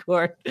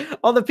Discord.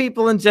 All the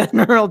people in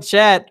general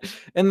chat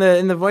in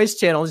the voice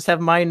channel just have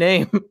my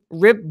name,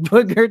 Rip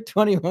Booger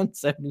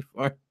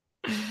 2174.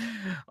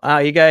 Wow,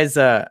 you guys,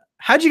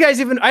 how'd you guys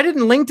even? I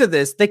didn't link to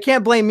this. They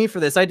can't blame me for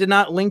this. I did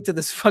not link to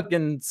this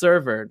fucking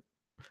server.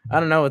 I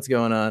don't know what's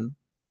going on.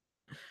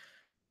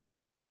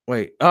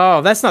 Wait,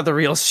 oh, that's not the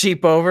real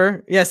Sheep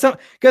Over. Yeah,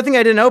 good thing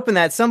I didn't open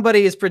that.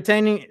 Somebody is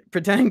pretending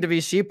to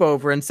be Sheep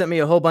Over and sent me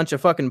a whole bunch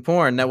of fucking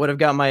porn that would have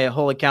got my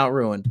whole account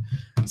ruined.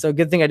 So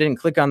good thing I didn't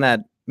click on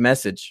that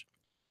message.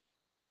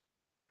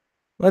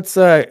 Let's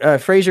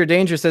Fraser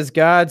Danger says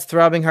God's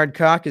throbbing hard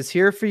cock is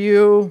here for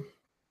you.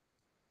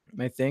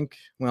 I think.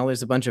 Well,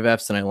 there's a bunch of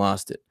F's and I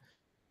lost it.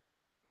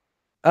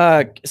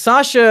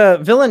 Sasha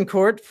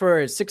Villancourt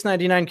for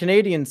 $6.99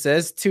 Canadian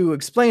says, to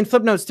explain,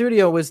 Flipnote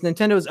Studio was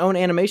Nintendo's own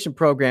animation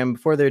program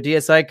for their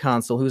DSi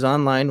console, whose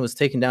online was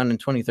taken down in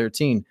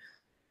 2013.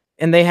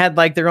 And they had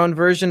like their own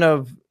version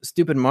of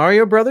Stupid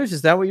Mario Brothers.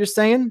 Is that what you're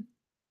saying?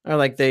 Or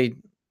like they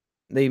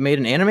made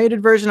an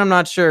animated version? I'm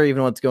not sure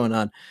even what's going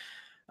on.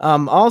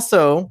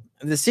 Also,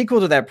 the sequel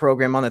to that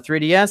program on the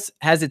 3DS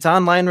has its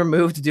online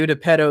removed due to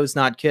pedos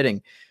not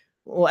kidding.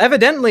 Well,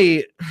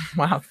 evidently,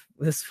 wow,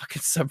 this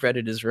fucking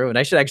subreddit is ruined.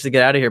 I should actually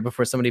get out of here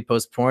before somebody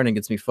posts porn and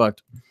gets me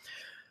fucked.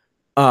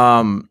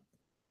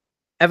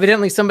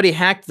 Evidently somebody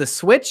hacked the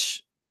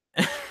Switch.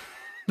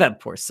 That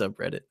poor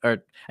subreddit.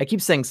 Or I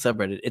keep saying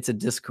subreddit. It's a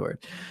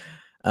Discord.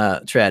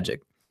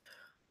 Tragic.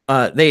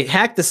 They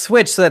hacked the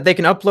Switch so that they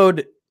can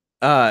upload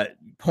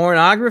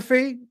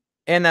pornography,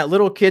 and that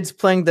little kids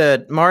playing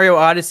the Mario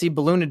Odyssey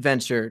balloon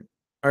adventure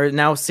are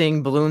now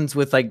seeing balloons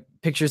with like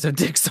pictures of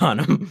dicks on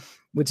them,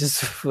 which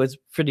was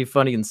pretty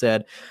funny and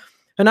sad.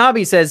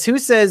 Hanabi says, who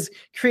says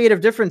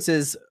creative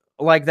differences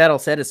like that'll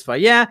satisfy?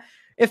 Yeah,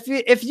 if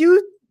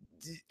you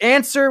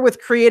answer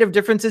with creative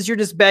differences, you're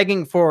just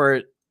begging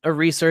for a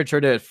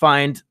researcher to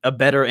find a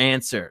better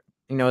answer.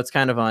 You know, it's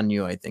kind of on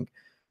you, I think.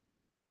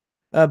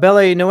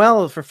 Belle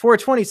Noel for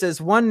 420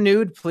 says, one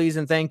nude, please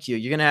and thank you.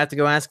 You're gonna have to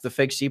go ask the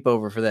fake sheep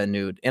over for that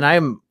nude. And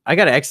I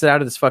gotta exit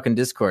out of this fucking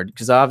Discord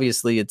because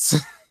obviously it's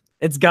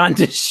it's gone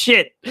to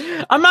shit.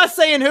 I'm not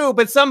saying who,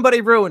 but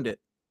somebody ruined it.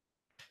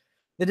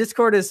 The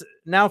Discord is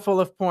now full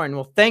of porn.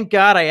 Well, thank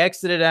God I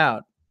exited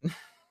out.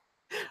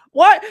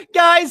 What?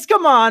 Guys,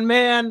 come on,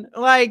 man.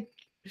 Like,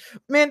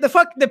 man, the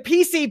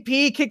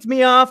PCP kicked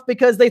me off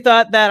because they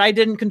thought that I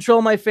didn't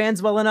control my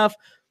fans well enough.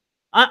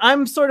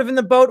 I'm sort of in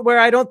the boat where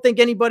I don't think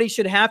anybody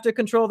should have to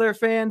control their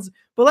fans.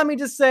 But let me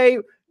just say,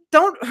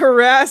 don't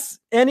harass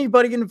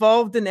anybody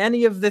involved in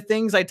any of the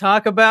things I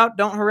talk about.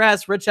 Don't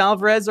harass Rich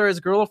Alvarez or his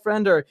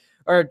girlfriend or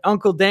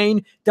Uncle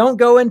Dane. Don't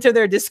go into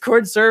their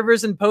Discord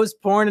servers and post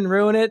porn and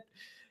ruin it,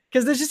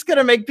 because they're just going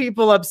to make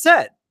people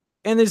upset.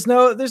 And there's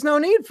no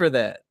need for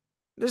that.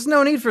 There's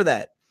no need for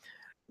that.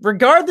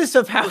 Regardless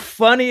of how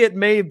funny it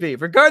may be,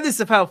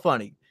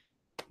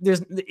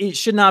 it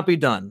should not be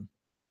done.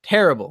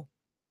 Terrible.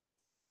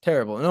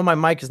 No, my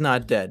mic is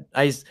not dead.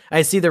 I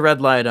see the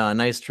red light on.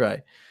 Nice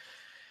try.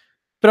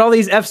 But all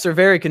these Fs are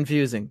very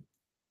confusing.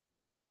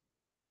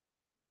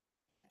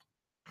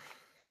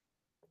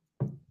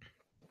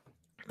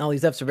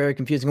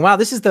 Wow,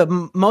 this is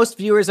the most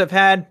viewers I've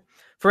had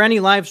for any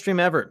live stream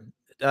ever.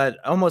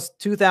 Almost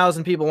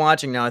 2,000 people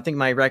watching now. I think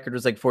my record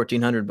was like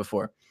 1,400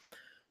 before.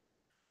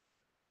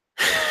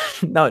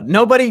 No,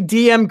 nobody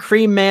DM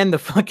Cream Man the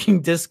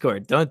fucking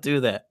Discord. Don't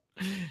do that.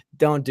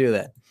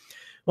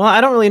 Well,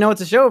 I don't really know what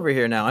to show over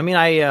here now. I mean,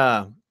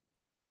 I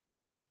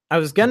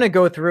was going to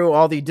go through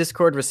all the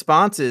Discord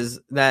responses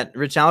that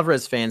Rich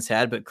Alvarez fans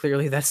had, but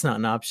clearly that's not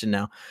an option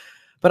now.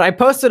 But I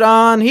posted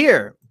on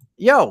here,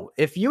 yo,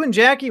 if you and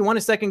Jackie want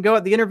a second go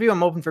at the interview,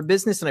 I'm open for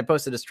business. And I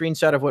posted a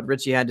screenshot of what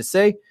Richie had to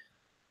say.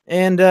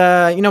 And,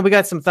 you know, we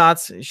got some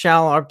thoughts.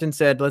 Shal Arpton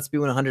said, let's be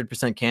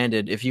 100%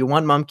 candid. If you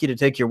want Mumkey to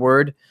take your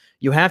word,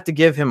 you have to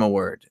give him a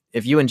word.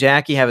 If you and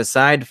Jackie have a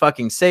side,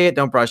 fucking say it.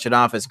 Don't brush it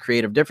off as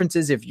creative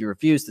differences. If you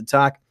refuse to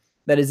talk,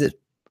 that is it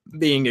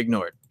being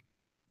ignored.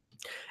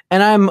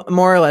 And I'm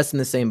more or less in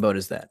the same boat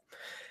as that.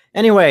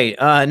 Anyway,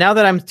 now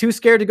that I'm too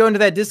scared to go into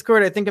that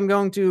Discord, I think I'm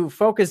going to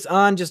focus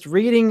on just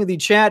reading the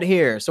chat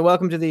here. So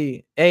welcome to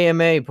the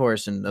AMA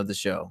portion of the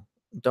show.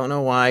 Don't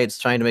know why it's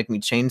trying to make me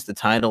change the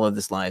title of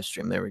this live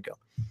stream. There we go.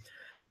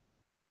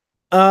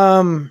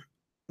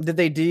 Did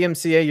they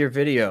DMCA your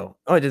video?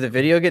 Oh, did the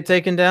video get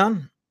taken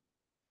down?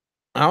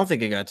 I don't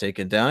think it got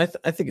taken down.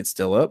 I think it's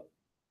still up.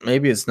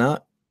 Maybe it's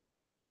not.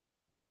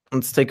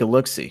 Let's take a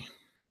look-see.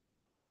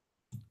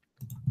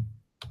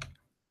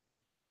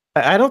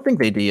 I don't think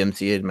they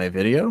DMCA'd my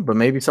video, but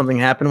maybe something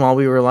happened while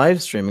we were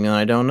live streaming, and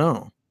I don't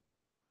know.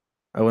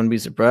 I wouldn't be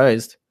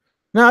surprised.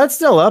 No, it's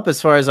still up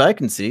as far as I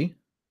can see.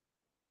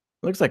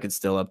 Looks like it's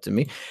still up to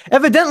me.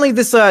 Evidently,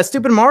 this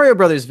stupid Mario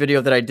Brothers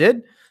video that I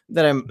did,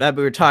 that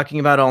we were talking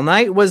about all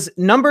night, was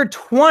number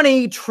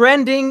 20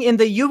 trending in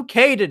the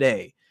UK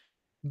today.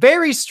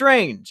 Very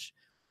strange.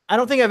 I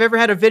don't think I've ever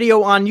had a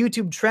video on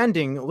YouTube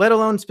trending, let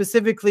alone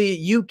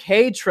specifically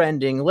UK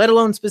trending, let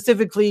alone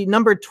specifically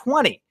number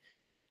 20.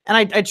 And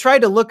I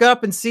tried to look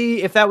up and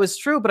see if that was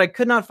true, but I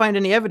could not find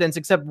any evidence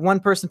except one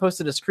person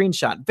posted a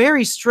screenshot.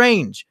 Very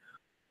strange.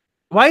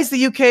 Why is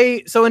the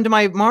UK so into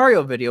my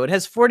Mario video? It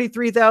has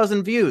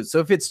 43,000 views. So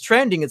if it's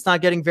trending, it's not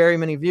getting very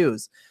many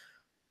views.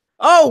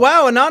 Oh,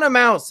 wow.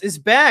 Anonymous is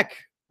back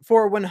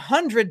for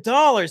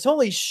 $100.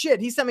 Holy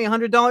shit. He sent me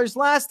 $100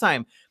 last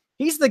time.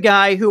 He's the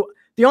guy who,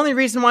 the only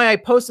reason why I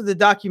posted the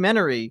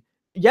documentary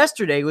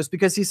yesterday was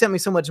because he sent me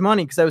so much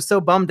money because I was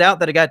so bummed out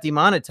that it got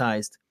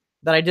demonetized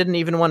that I didn't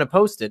even want to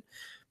post it.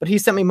 But he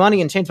sent me money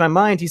and changed my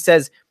mind. He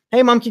says,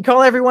 hey, Mumkey,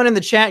 call everyone in the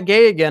chat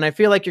gay again. I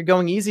feel like you're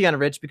going easy on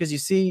Rich because you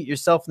see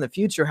yourself in the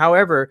future.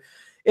 However,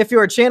 if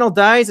your channel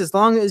dies, as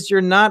long as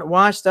you're not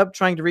washed up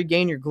trying to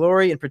regain your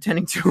glory and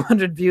pretending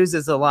 200 views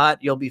is a lot,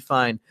 you'll be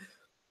fine.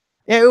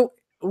 Yeah,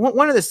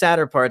 one of the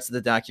sadder parts of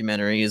the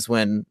documentary is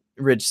when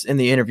Rich in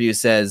the interview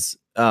says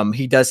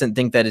he doesn't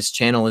think that his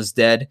channel is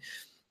dead.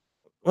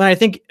 When I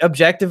think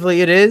objectively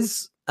it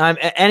is.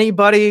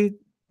 Anybody...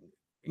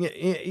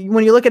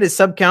 When you look at his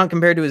sub count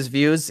compared to his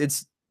views,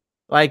 it's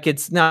like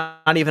it's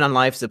not even on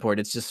life support.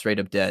 It's just straight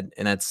up dead,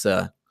 and that's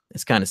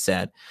it's kind of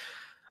sad.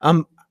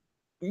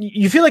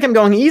 You feel like I'm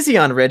going easy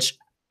on Rich.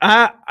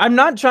 I'm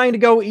not trying to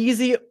go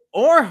easy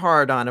or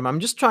hard on him. I'm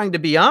just trying to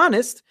be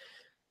honest.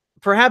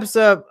 Perhaps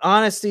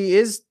honesty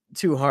is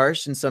too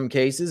harsh in some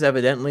cases,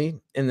 evidently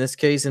in this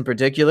case in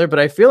particular. But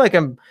I feel like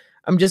I'm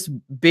just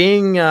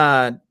being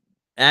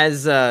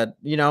as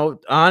you know,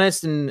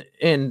 honest and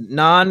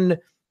non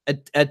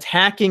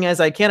attacking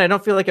as I can. I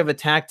don't feel like I've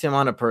attacked him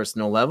on a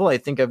personal level. I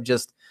think I've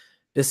just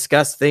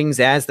discussed things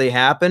as they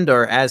happened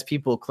or as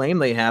people claim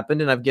they happened,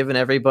 and I've given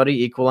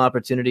everybody equal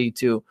opportunity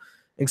to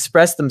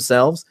express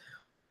themselves.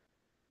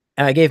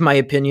 I gave my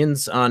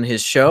opinions on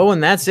his show,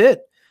 and that's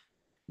it.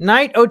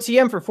 Night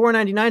OTM for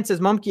 $4.99 says,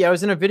 Mumkey, I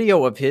was in a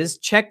video of his.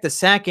 Check the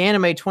SAC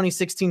anime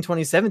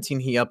 2016-2017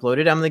 he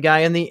uploaded. I'm the guy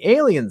in the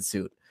alien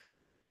suit.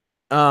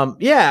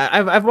 Yeah,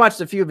 I've watched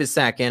a few of his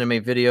SAC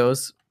anime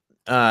videos.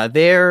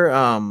 They're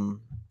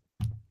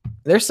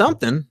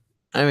something.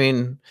 I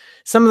mean,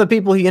 some of the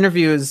people he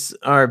interviews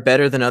are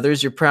better than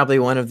others. You're probably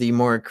one of the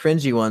more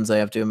cringy ones, I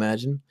have to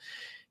imagine.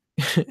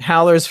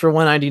 Howlers for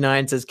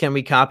 $1.99 says, can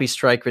we copy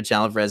strike Rich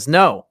Alvarez?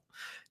 No.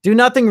 Do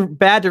nothing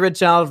bad to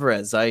Rich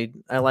Alvarez. I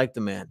like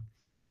the man.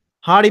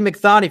 Hottie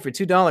McThotty for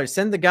 $2.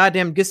 Send the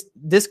goddamn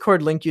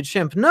Discord link, you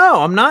chimp.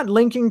 No, I'm not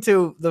linking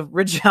to the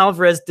Rich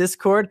Alvarez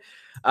Discord.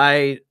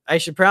 I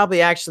should probably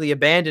actually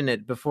abandon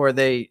it before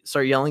they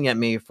start yelling at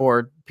me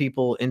for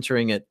people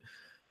entering it.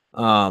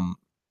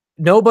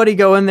 Nobody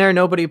go in there.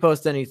 Nobody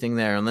post anything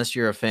there unless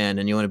you're a fan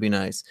and you want to be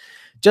nice.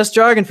 Just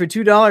Jargon for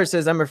 $2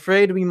 says, I'm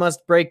afraid we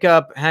must break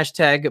up.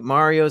 Hashtag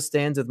Mario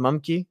stands with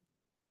Mumkey.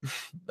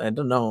 I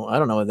don't know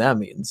what that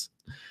means.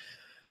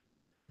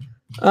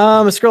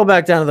 Scroll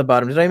back down to the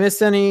bottom. Did I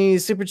miss any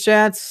super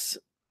chats?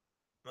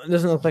 It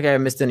doesn't look like I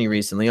missed any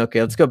recently. Okay,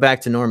 let's go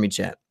back to Normie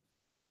chat.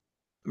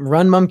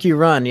 Run, Mumkey,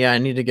 run. Yeah, I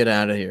need to get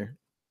out of here.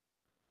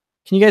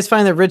 Can you guys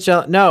find the Rich?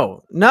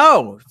 No.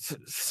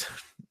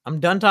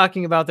 I'm done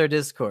talking about their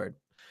Discord.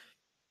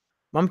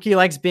 Mumkey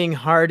likes being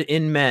hard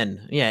in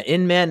men. Yeah,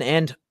 in men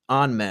and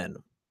on men.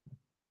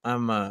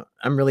 I'm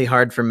really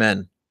hard for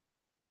men.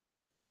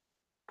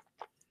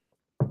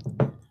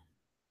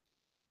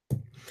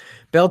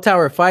 Bell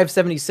Tower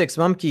 576.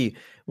 Mumkey,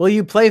 will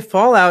you play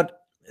Fallout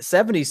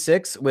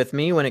 76 with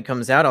me when it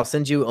comes out? I'll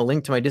send you a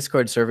link to my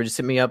Discord server. Just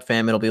hit me up,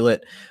 fam. It'll be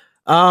lit.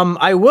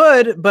 I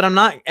would, but I'm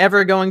not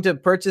ever going to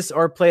purchase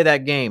or play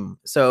that game.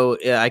 So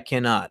yeah, I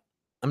cannot.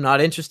 I'm not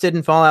interested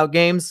in Fallout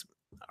games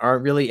or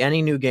really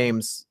any new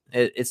games.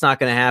 It's not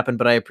going to happen,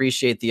 but I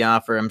appreciate the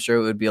offer. I'm sure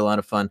it would be a lot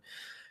of fun.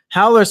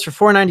 Howlers for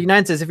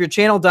 $4.99 says, if your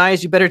channel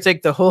dies, you better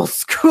take the whole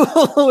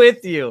school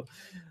with you.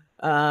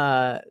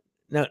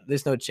 No,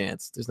 there's no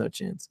chance. There's no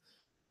chance.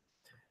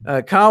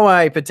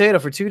 Kawai Potato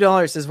for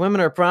 $2 says, women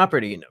are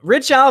property.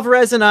 Rich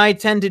Alvarez and I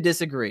tend to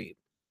disagree.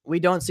 We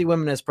don't see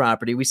women as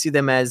property. We see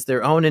them as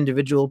their own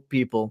individual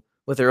people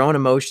with their own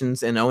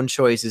emotions and own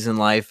choices in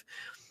life.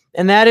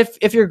 And that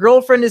if your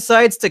girlfriend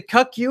decides to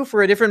cuck you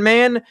for a different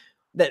man,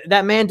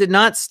 that man did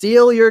not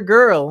steal your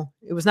girl.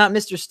 It was not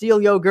Mr.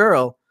 Steal Yo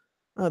Girl.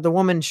 The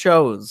woman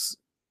chose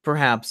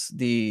perhaps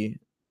the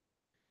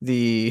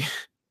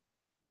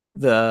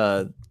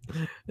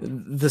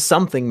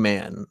something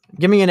man.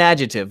 Give me an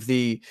adjective.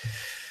 The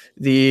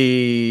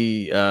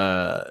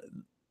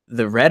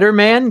redder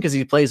man, because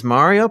he plays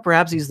Mario.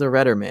 Perhaps he's the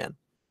redder man.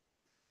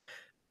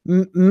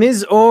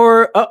 Ms.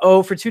 Or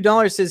for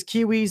 $2 says,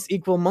 kiwis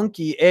equal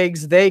monkey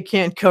eggs. They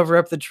can't cover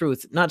up the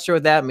truth. Not sure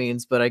what that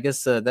means, but I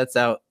guess that's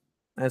out.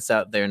 That's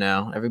out there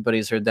now.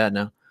 Everybody's heard that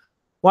now.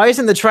 Why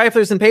isn't the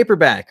Triflers in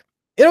paperback?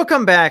 It'll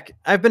come back.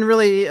 I've been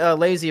really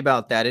lazy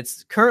about that.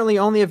 It's currently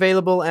only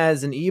available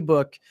as an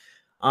ebook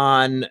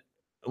on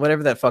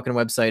whatever that fucking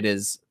website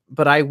is.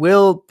 But I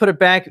will put it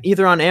back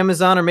either on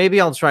Amazon or maybe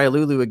I'll try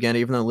Lulu again,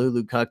 even though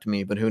Lulu cucked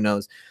me, but who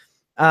knows.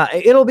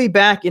 It'll be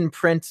back in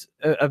print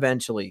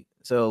eventually.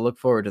 So look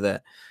forward to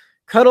that.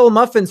 Cuddle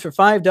Muffins for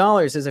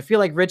 $5 says, I feel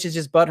like Rich is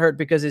just butthurt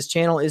because his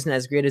channel isn't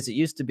as great as it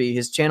used to be.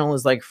 His channel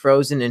is like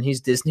Frozen and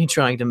he's Disney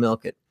trying to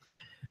milk it.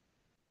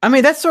 I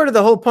mean, that's sort of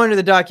the whole point of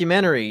the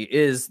documentary,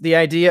 is the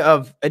idea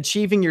of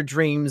achieving your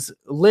dreams,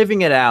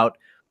 living it out,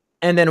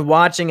 and then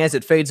watching as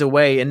it fades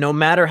away. And no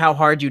matter how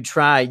hard you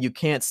try, you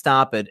can't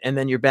stop it. And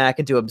then you're back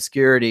into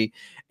obscurity.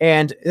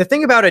 And the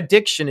thing about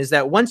addiction is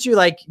that once you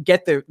like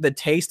get the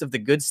taste of the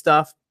good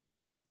stuff,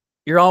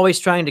 you're always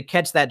trying to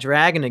catch that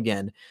dragon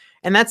again.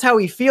 And that's how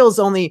he feels,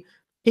 only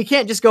he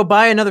can't just go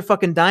buy another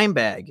fucking dime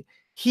bag.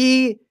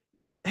 He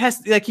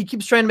has, like, he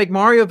keeps trying to make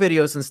Mario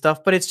videos and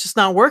stuff, but it's just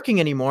not working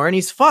anymore. And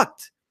he's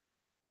fucked.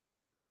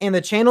 And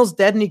the channel's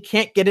dead and he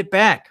can't get it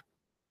back.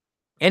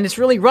 And it's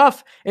really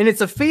rough. And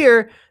it's a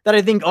fear that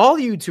I think all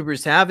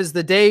YouTubers have, is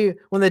the day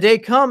when the day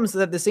comes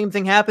that the same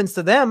thing happens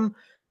to them.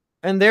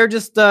 And they're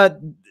just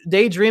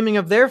daydreaming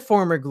of their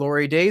former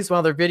glory days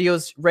while their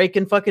videos rake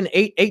in fucking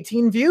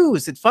 18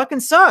 views. It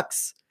fucking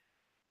sucks.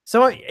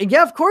 So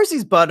yeah, of course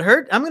he's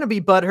butthurt. I'm going to be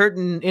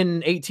butthurt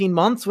in 18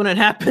 months when it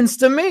happens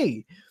to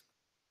me.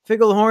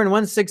 Figglehorn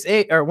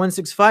 168 or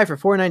 165 for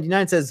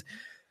 $4.99 says,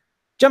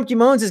 Jumpy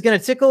Moans is going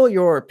to tickle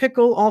your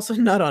pickle. Also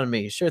nut on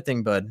me. Sure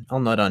thing, bud. I'll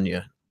nut on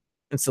you.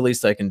 It's the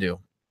least I can do.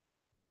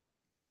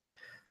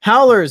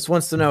 Howlers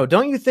wants to know,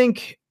 don't you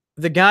think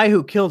the guy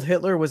who killed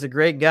Hitler was a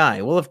great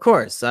guy? Well, of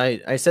course.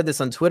 I said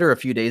this on Twitter a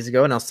few days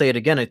ago, and I'll say it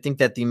again. I think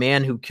that the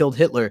man who killed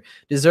Hitler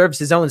deserves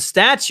his own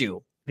statue.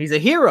 He's a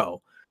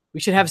hero. We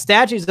should have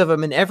statues of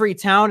him in every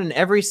town and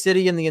every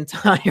city in the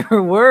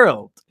entire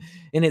world.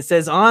 And it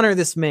says, honor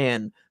this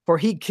man, for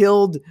he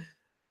killed...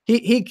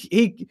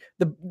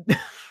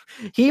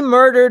 He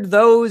murdered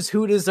those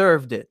who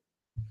deserved it.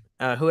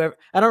 Whoever,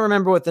 I don't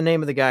remember what the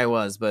name of the guy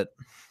was, but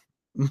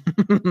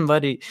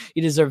but he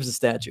deserves a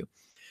statue.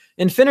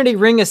 Infinity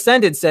Ring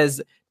Ascended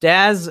says,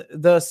 Daz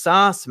the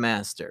Sauce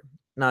Master.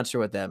 Not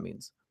sure what that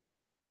means.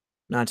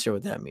 Not sure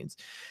what that means.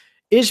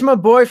 Ishma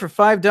Boy for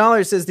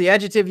 $5 says the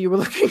adjective you were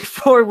looking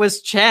for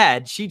was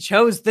Chad. She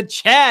chose the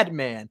Chad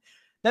man.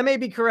 That may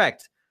be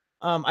correct.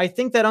 I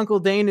think that Uncle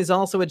Dane is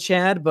also a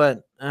Chad,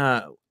 but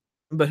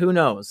who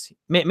knows?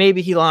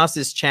 Maybe he lost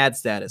his Chad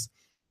status.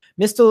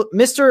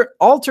 Mr.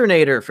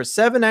 Alternator for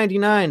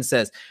 $7.99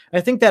 says,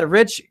 I think that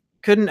Rich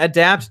couldn't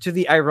adapt to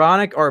the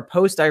ironic or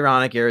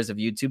post-ironic eras of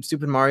YouTube.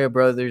 Super Mario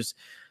Brothers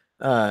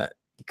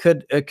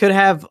could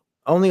have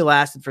only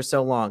lasted for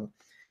so long.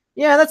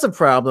 Yeah, that's a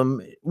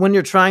problem. When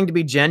you're trying to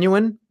be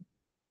genuine,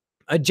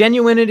 a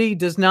genuinity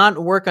does not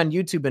work on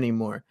YouTube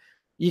anymore.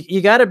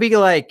 You got to be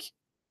like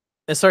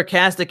a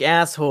sarcastic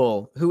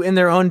asshole who in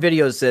their own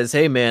videos says,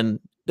 hey man,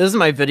 doesn't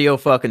my video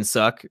fucking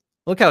suck?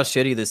 Look how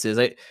shitty this is.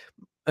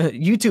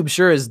 YouTube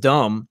sure is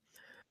dumb.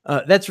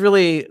 That's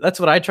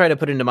what I try to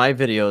put into my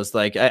videos.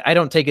 Like I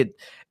don't take it,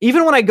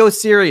 even when I go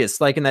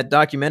serious, like in that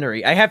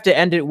documentary, I have to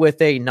end it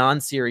with a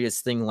non-serious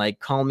thing like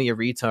call me a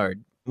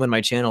retard when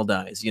my channel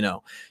dies. You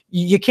know,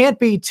 you can't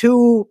be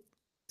too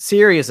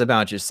serious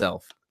about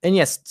yourself. And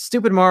yes,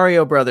 Stupid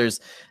Mario Brothers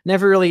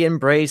never really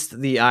embraced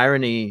the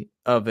irony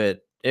of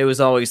it. It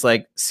was always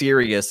like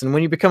serious. And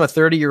when you become a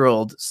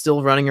 30-year-old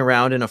still running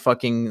around in a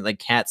fucking like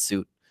cat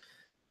suit,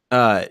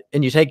 and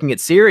you're taking it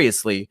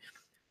seriously,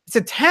 it's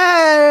a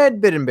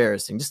tad bit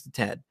embarrassing, just a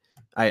tad.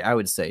 I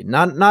would say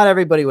not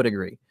everybody would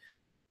agree.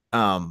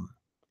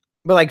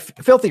 But like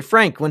Filthy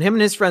Frank, when him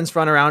and his friends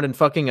run around in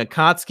fucking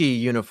Akatsuki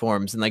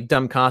uniforms and like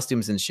dumb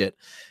costumes and shit,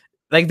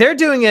 like they're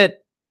doing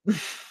it.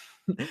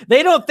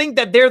 They don't think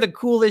that they're the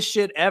coolest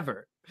shit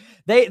ever.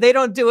 They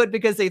don't do it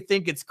because they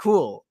think it's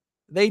cool.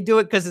 They do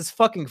it because it's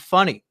fucking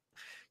funny.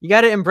 You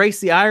got to embrace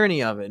the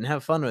irony of it and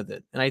have fun with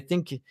it. And I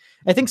think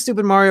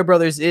Stupid Mario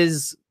Brothers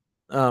is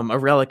a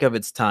relic of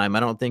its time. I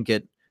don't think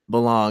it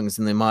belongs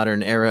in the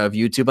modern era of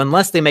YouTube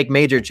unless they make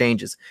major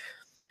changes.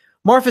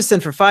 Morphison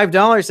for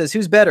 $5 says,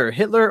 who's better,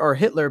 Hitler or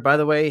Hitler? By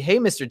the way, hey,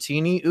 Mr.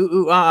 Teeny.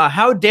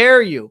 How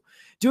dare you?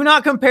 Do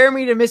not compare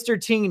me to Mr.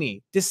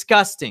 Teeny.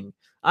 Disgusting.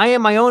 I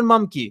am my own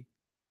monkey.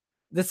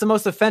 That's the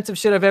most offensive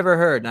shit I've ever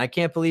heard. And I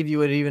can't believe you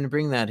would even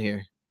bring that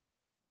here.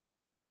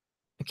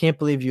 I can't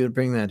believe you would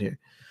bring that here.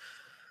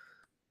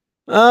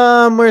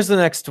 Where's the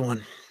next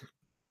one?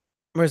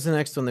 Where's the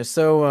next one? They're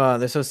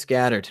so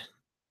scattered.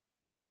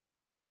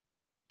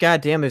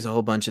 God damn, there's a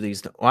whole bunch of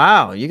these.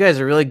 Wow, you guys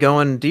are really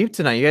going deep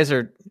tonight.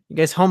 You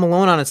guys home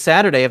alone on a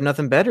Saturday, have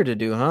nothing better to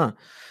do, huh?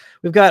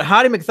 We've got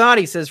Hottie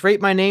McThotty says,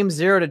 rate my name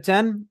 0 to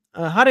 10.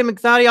 Hottie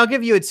McThotty, I'll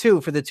give you a 2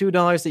 for the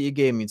 $2 that you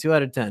gave me. 2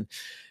 out of 10.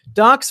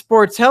 Doc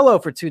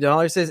Sportello for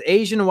 $2 says,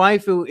 Asian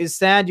waifu is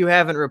sad you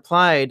haven't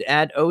replied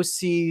at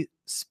OC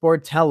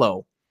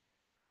Sportello.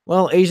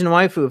 Well, Asian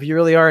waifu, if you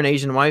really are an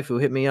Asian waifu,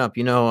 hit me up.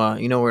 You know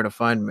where to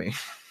find me.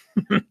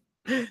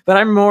 But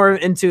I'm more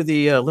into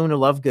the Luna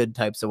Lovegood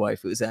types of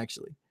waifus,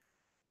 actually.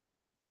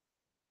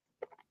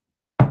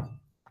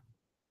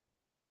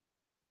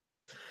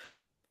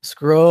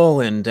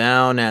 Scrolling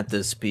down at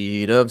the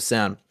speed of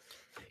sound.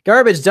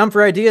 Garbage Dump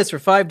for Ideas for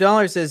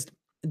 $5 says,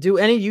 do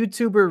any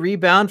YouTuber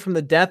rebound from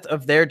the death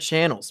of their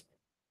channels?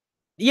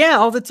 Yeah,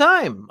 all the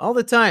time. All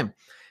the time.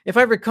 If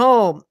I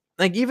recall,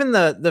 like even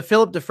the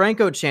Philip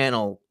DeFranco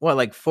channel,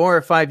 like 4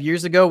 or 5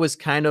 years ago was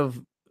kind of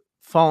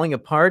falling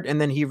apart, and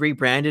then he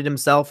rebranded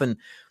himself and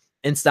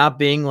stopped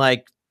being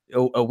like a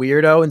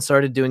weirdo and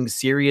started doing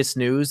serious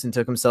news and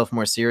took himself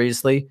more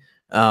seriously.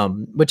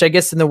 Which I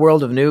guess in the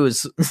world of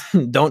news,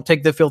 don't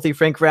take the Filthy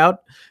Frank route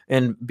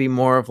and be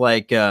more of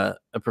like a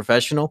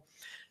professional.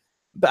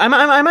 But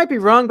I might be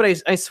wrong,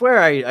 but I swear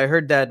I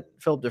heard that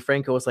Philip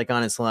DeFranco was like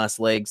on his last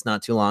legs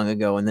not too long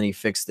ago, and then he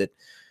fixed it.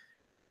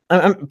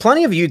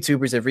 Plenty of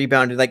YouTubers have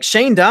rebounded. Like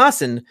Shane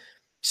Dawson.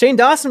 Shane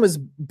Dawson was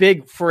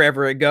big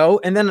forever ago,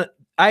 and then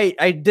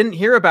I didn't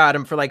hear about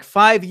him for like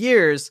 5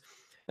 years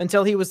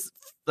until he was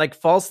like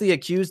falsely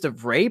accused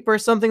of rape or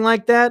something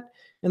like that.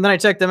 And then I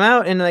checked him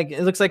out, and like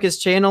it looks like his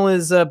channel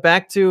is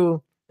back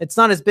to, it's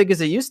not as big as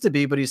it used to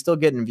be, but he's still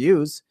getting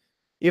views.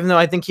 Even though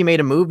I think he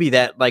made a movie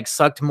that like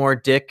sucked more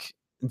dick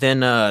than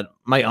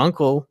My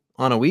Uncle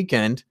on a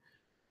Weekend.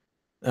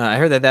 I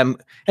heard that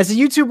has a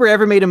YouTuber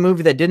ever made a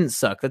movie that didn't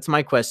suck? That's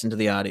my question to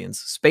the audience.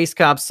 Space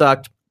Cop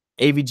sucked.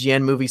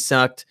 AVGN movie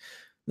sucked.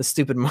 The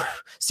stupid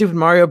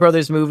Mario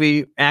Brothers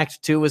movie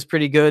Act 2 was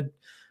pretty good.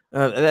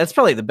 That's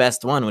probably the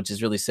best one, which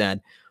is really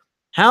sad.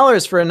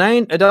 Howlers for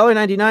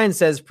 $1.99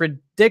 says,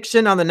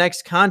 prediction on the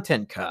next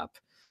Content Cop.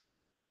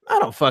 I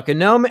don't fucking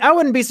know. I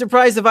wouldn't be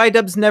surprised if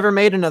iDubbbz never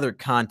made another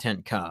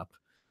Content Cop.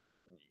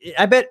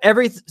 I bet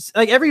every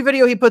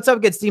video he puts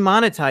up gets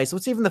demonetized.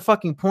 What's even the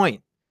fucking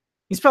point?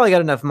 He's probably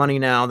got enough money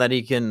now that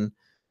he can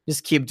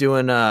just keep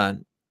doing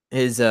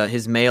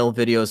his male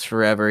videos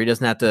forever. He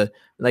doesn't have to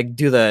like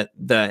do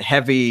the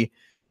heavy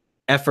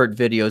effort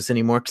videos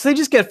anymore because they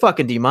just get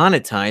fucking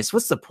demonetized.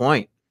 What's the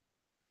point?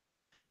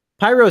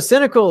 Pyro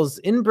Cynical's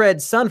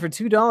inbred son for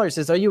 $2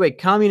 says, are you a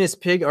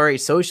communist pig or a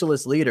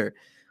socialist leader?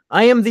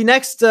 I am the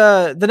next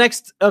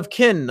of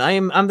kin.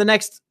 I'm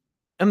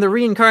the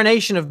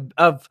reincarnation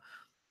of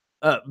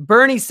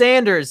Bernie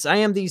Sanders. I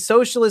am the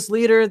socialist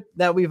leader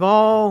that we've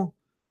all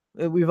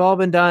we've all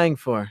been dying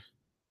for.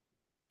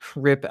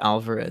 Rip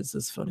Alvarez.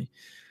 That's funny.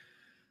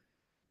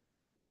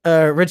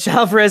 Rich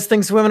Alvarez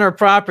thinks women are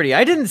property.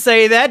 I didn't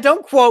say that.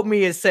 Don't quote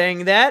me as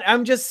saying that.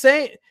 I'm just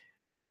saying.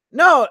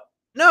 No,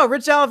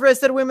 Rich Alvarez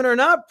said women are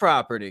not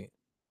property.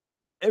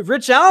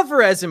 Rich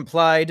Alvarez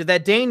implied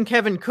that Dane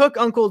Kevin Cook,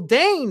 Uncle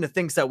Dane,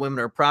 thinks that women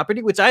are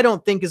property, which I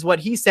don't think is what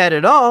he said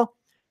at all.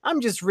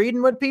 I'm just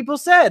reading what people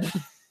said.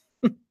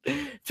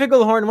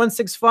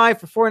 Figglehorn165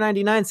 for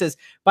 $4.99 says,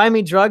 buy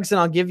me drugs and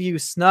I'll give you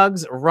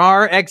snugs.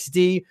 RAR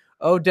XD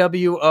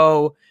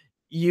OWO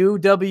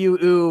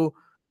UWO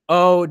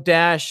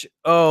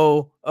O-OWO.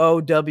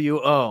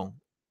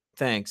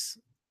 Thanks.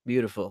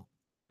 Beautiful.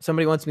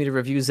 Somebody wants me to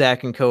review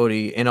Zack and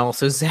Cody and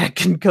also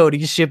Zack and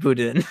Cody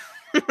Shippuden.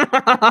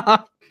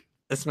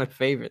 That's my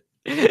favorite.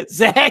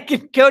 Zack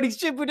and Cody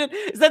Shippuden.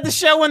 Is that the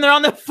show when they're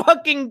on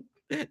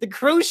the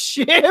cruise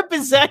ship?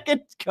 Is Zack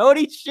and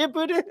Cody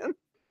Shippuden?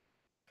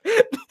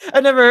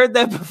 I never heard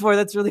that before.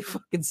 That's really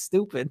fucking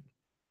stupid.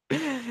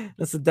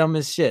 That's the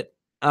dumbest shit.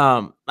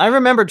 I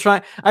remember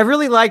I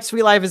really liked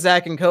Sweet Life of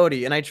Zack and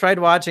Cody, and I tried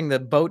watching the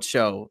boat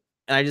show,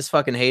 and I just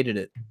fucking hated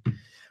it.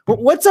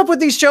 What's up with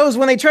these shows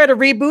when they try to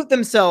reboot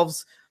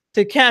themselves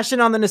to cash in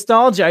on the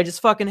nostalgia? I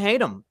just fucking hate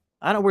them.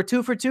 We're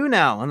 2 for 2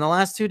 now in the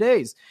last 2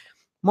 days.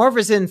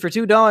 Morphison for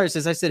 $2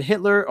 says, I said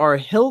Hitler or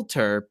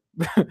Hilter,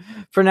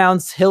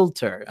 pronounced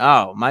Hilter.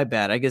 Oh, my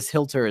bad. I guess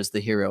Hilter is the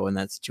hero in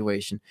that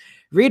situation.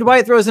 Reed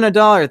White throws in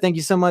 $1. Thank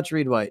you so much,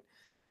 Reed White.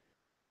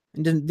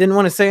 And didn't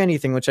want to say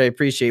anything, which I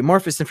appreciate.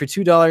 Morphison for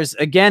 $2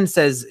 again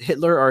says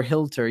Hitler or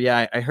Hilter.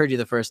 Yeah, I heard you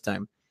the first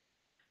time.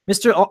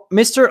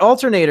 Mr.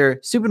 Alternator,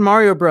 Super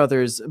Mario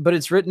Brothers, but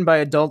it's written by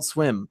Adult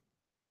Swim.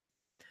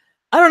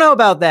 I don't know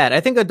about that. I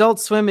think Adult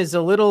Swim is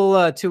a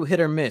little too hit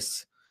or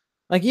miss.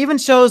 Like even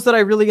shows that I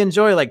really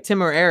enjoy, like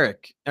Tim and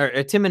Eric.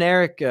 Tim and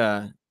Eric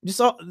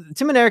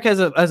has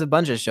a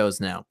bunch of shows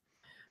now.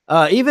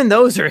 Even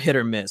those are hit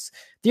or miss.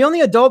 The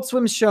only Adult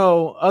Swim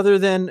show other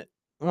than,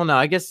 well, no,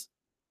 I guess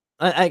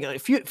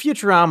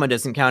Futurama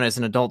doesn't count as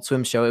an Adult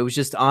Swim show. It was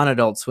just on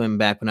Adult Swim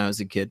back when I was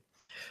a kid.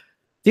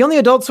 The only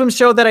Adult Swim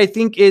show that I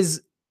think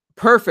is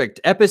perfect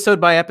episode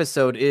by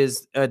episode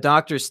is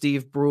Dr.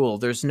 Steve Brule.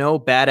 There's no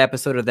bad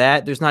episode of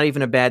that. There's not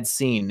even a bad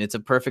scene. It's a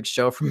perfect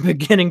show from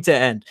beginning to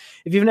end.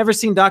 If you've never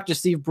seen Dr.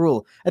 Steve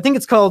Brule, I think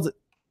is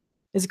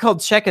it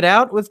called Check It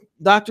Out with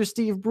Dr.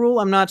 Steve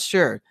Brule? I'm not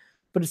sure,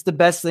 but it's the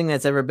best thing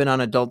that's ever been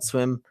on Adult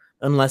Swim,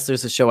 unless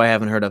there's a show I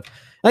haven't heard of.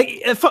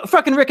 Like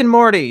fucking Rick and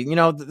Morty, you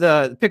know,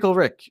 the Pickle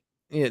Rick,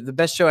 the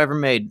best show ever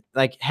made.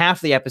 Like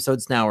half the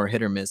episodes now are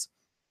hit or miss.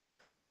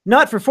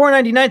 Not for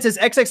 $4.99 says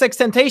XXX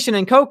Temptation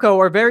and Coco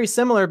are very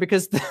similar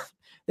because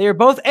they are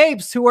both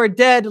apes who are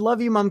dead. Love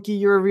you, Mumkey.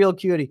 You're a real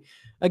cutie.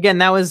 Again,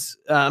 that was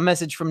a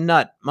message from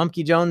Nut.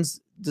 Mumkey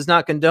Jones does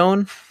not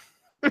condone.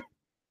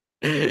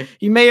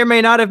 He may or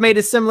may not have made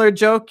a similar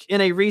joke in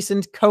a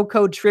recent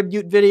Coco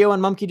tribute video on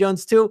Mumkey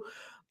Jones too,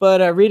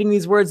 but reading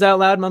these words out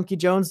loud, Mumkey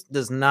Jones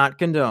does not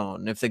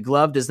condone. If the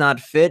glove does not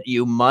fit,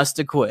 you must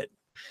acquit.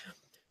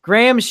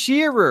 Graham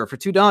Shearer for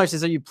 $2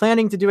 says, are you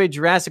planning to do a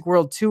Jurassic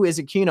World 2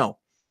 Izukino?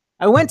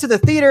 I went to the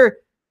theater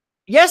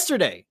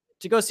yesterday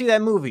to go see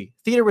that movie.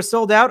 Theater was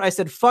sold out. I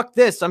said, fuck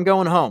this. I'm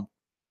going home.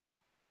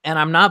 And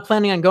I'm not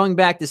planning on going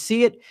back to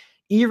see it.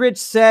 E-Rich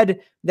said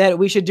that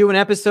we should do an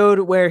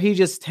episode where he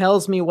just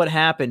tells me what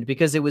happened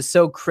because it was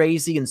so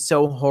crazy and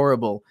so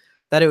horrible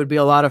that it would be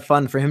a lot of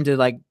fun for him to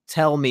like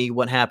tell me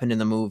what happened in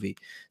the movie.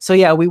 So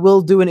yeah, we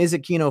will do an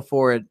Izukino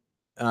for it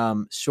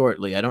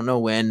shortly. I don't know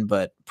when,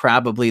 but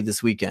probably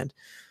this weekend,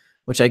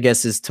 which I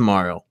guess is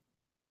tomorrow.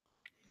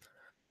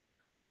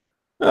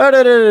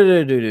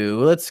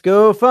 Let's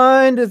go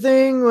find a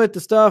thing with the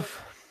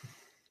stuff.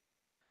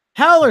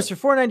 Howlers for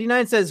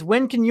 $4.99 says,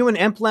 when can you and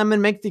Emp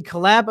Lemon make the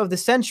collab of the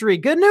century?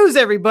 Good news,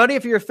 everybody.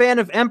 If you're a fan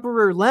of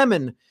Emperor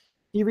Lemon,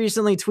 he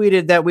recently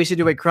tweeted that we should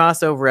do a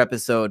crossover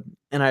episode,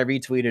 and I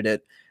retweeted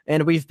it.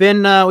 And we've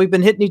been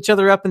hitting each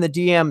other up in the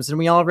DMs, and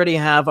we already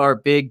have our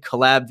big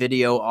collab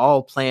video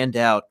all planned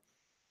out.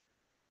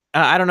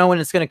 I don't know when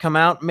it's going to come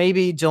out,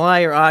 maybe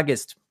July or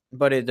August,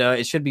 but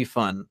it should be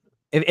fun.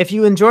 If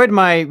you enjoyed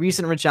my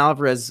recent Rich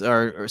Alvarez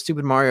or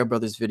Stupid Mario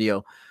Brothers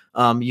video,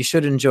 you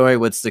should enjoy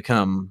what's to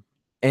come.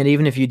 And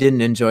even if you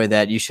didn't enjoy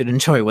that, you should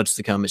enjoy what's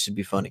to come. It should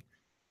be funny.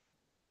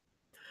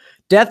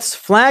 Death's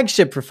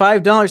Flagship for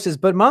 $5 says,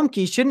 but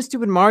Mumkey, shouldn't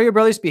Stupid Mario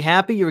Brothers be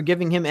happy you were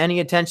giving him any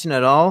attention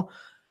at all?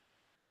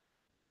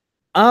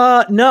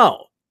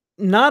 No.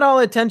 Not all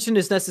attention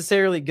is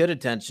necessarily good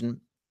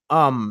attention.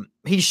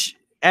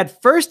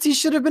 At first, he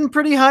should have been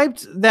pretty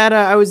hyped that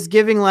I was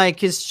giving like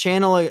his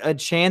channel a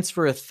chance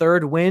for a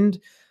third wind.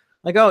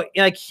 Like, oh,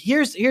 like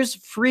here's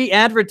free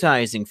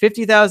advertising.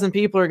 50,000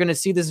 people are going to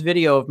see this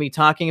video of me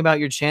talking about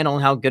your channel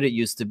and how good it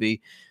used to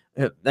be.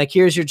 Like,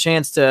 here's your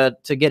chance to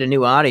get a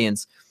new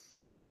audience.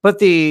 But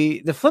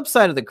the flip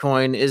side of the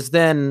coin is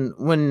then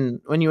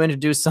when you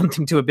introduce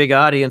something to a big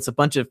audience, a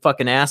bunch of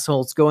fucking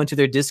assholes go into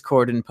their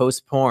Discord and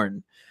post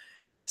porn.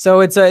 So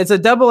it's a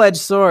double-edged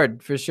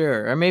sword for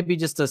sure, or maybe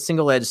just a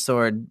single-edged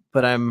sword.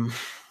 But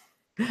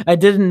I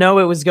didn't know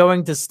it was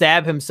going to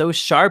stab him so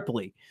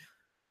sharply.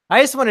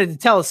 I just wanted to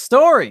tell a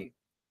story.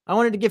 I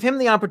wanted to give him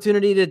the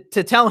opportunity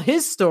to tell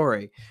his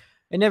story.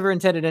 I never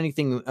intended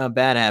anything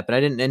bad happen.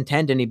 I didn't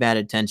intend any bad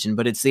intention,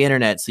 but it's the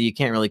internet, so you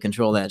can't really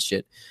control that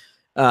shit.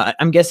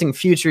 I'm guessing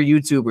future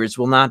YouTubers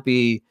will not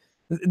be,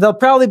 they'll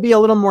probably be a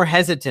little more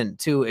hesitant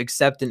to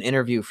accept an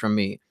interview from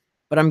me,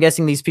 but I'm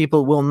guessing these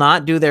people will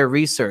not do their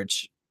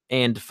research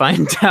and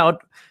find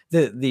out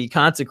the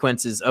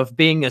consequences of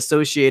being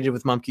associated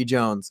with Mumkey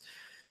Jones.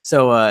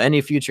 So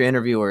any future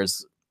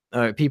interviewers,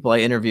 people I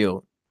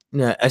interview,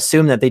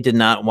 assume that they did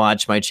not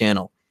watch my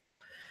channel.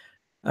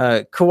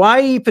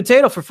 Kawaii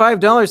Potato for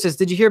 $5 says,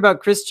 did you hear about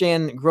Chris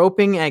Jan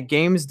groping at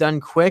Games Done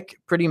Quick?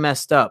 Pretty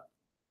messed up.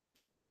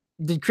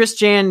 Did Chris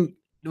Jan,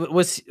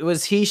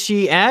 was he,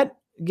 she at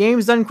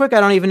Games Done Quick? I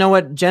don't even know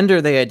what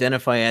gender they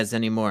identify as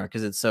anymore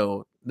because it's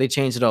so, they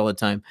change it all the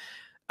time.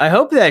 I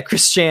hope that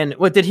Chris Jan,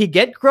 what, did he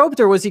get groped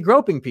or was he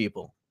groping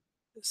people?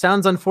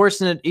 Sounds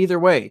unfortunate either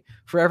way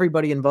for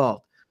everybody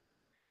involved.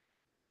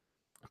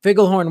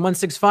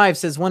 Figglehorn165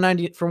 says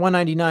 $190 for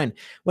 $199.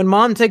 When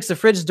mom takes the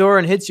fridge door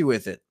and hits you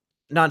with it.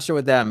 Not sure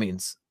what that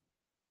means.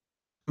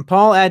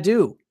 Paul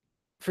Adu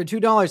for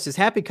 $2 says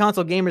Happy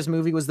Console Gamers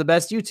movie was the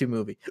best YouTube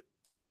movie.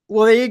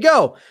 Well, there you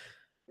go.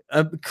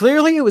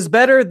 Clearly it was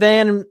better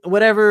than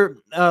whatever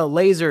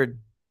Laser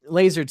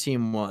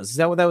Team was. Is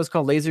that what that was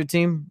called? Laser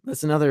Team?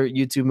 That's another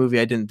YouTube movie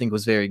I didn't think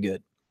was very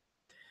good.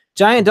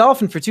 Giant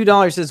Dolphin for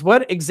 $2 says,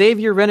 what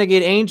Xavier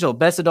Renegade Angel,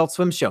 best Adult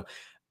Swim show?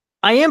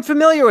 I am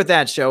familiar with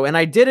that show, and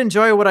I did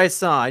enjoy what I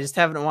saw. I just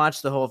haven't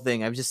watched the whole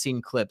thing. I've just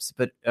seen clips.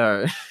 But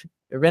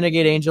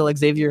Renegade Angel,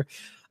 Xavier,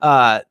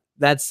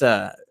 that's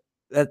a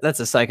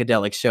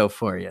psychedelic show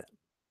for you.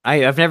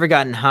 I've never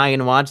gotten high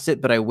and watched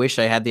it, but I wish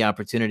I had the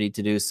opportunity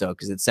to do so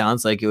because it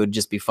sounds like it would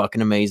just be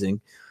fucking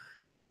amazing.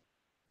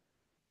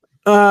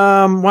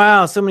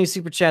 Wow, so many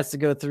super chats to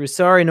go through.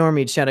 Sorry,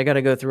 Normie chat. I got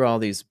to go through all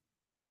these.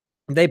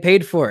 They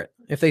paid for it.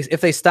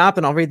 If they stop,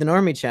 and I'll read the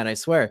Normie chat, I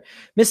swear.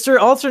 Mr.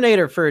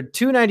 Alternator for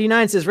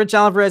 $2.99 says Rich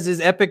Alvarez's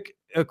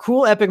a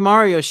cool epic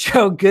Mario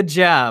show. Good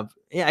job.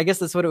 Yeah, I guess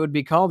that's what it would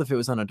be called if it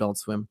was on Adult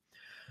Swim.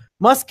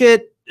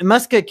 Muska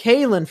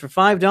Kalen for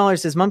 $5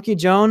 says Mumkey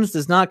Jones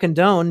does not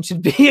condone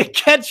should be a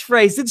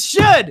catchphrase. It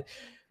should.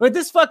 With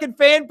this fucking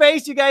fan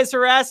base, you guys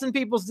harassing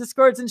people's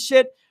Discords and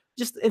shit.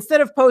 Just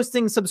instead of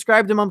posting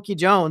subscribe to Mumkey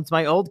Jones,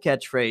 my old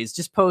catchphrase,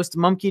 just post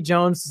Mumkey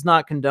Jones does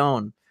not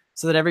condone.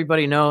 So that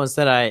everybody knows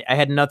that I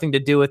had nothing to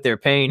do with their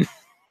pain.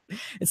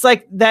 It's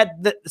like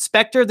the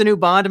Spectre, the new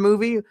Bond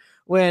movie,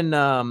 when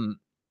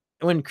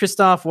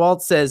Christoph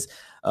Waltz says,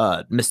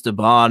 Mr.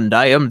 Bond,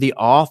 I am the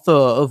author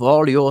of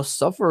all your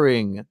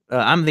suffering.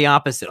 I'm the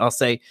opposite. I'll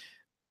say,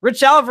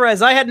 Rich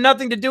Alvarez, I had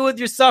nothing to do with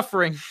your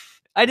suffering.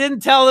 I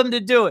didn't tell them to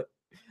do it.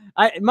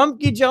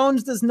 Mumkey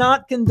Jones does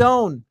not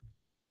condone.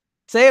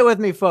 Say it with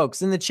me,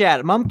 folks, in the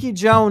chat. Mumkey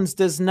Jones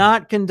does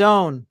not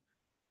condone.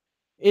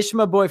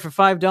 Ishma Boy for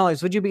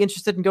 $5. Would you be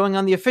interested in going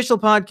on the official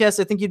podcast?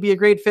 I think you'd be a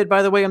great fit.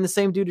 By the way, I'm the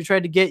same dude who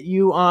tried to get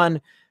you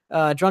on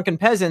Drunken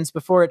Peasants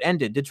before it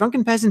ended. Did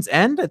Drunken Peasants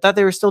end? I thought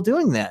they were still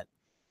doing that.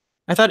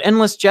 I thought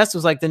Endless Jest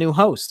was like the new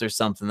host or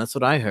something. That's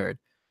what I heard.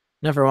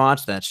 Never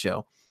watched that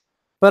show.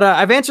 But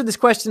I've answered this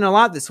question a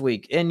lot this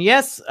week. And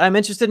yes, I'm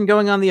interested in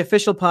going on the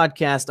official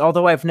podcast,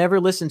 although I've never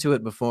listened to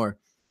it before.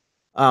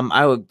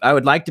 I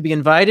would like to be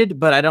invited,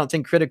 but I don't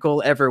think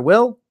Critical ever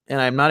will. And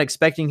I'm not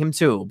expecting him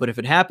to, but if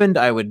it happened,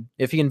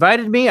 if he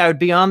invited me, I would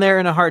be on there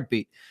in a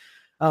heartbeat.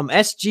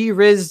 SG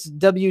Riz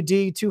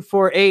WD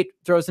 248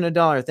 throws in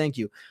 $1. Thank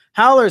you.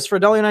 Howlers for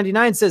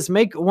 $1.99 says,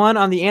 make one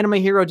on the anime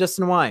hero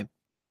Justin Y.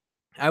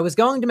 I was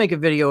going to make a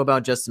video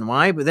about Justin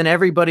Y, but then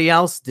everybody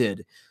else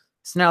did.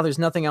 So now there's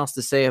nothing else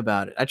to say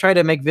about it. I try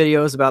to make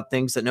videos about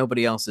things that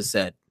nobody else has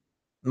said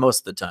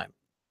most of the time.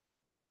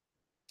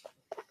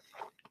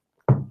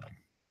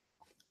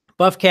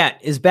 Buff Cat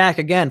is back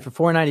again for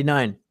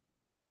 $4.99.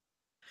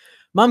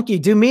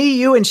 Mumkey, do me,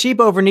 you, and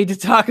Sheepover need to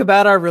talk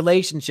about our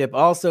relationship.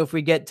 Also, if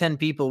we get 10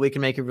 people, we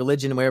can make a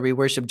religion where we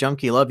worship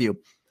Jumpkey. Love you.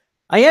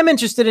 I am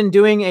interested in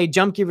doing a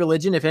Jumpkey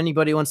religion. If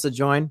anybody wants to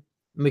join,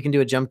 we can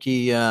do a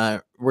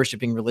Jumpkey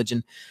worshiping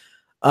religion.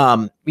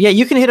 Yeah,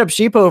 you can hit up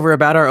Sheepover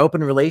about our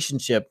open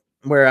relationship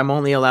where I'm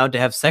only allowed to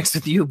have sex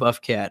with you, Buff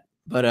Cat.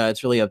 But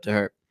it's really up to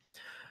her.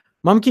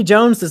 Mumkey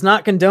Jones does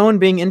not condone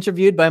being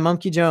interviewed by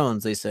Mumkey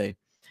Jones, they say.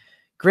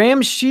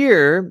 Graham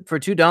Shear for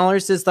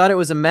 $2 says, thought it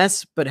was a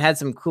mess, but had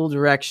some cool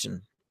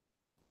direction.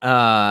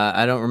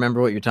 I don't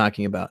remember what you're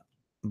talking about,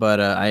 but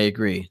I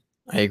agree.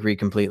 I agree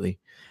completely.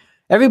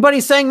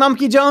 Everybody's saying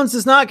Mumkey Jones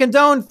does not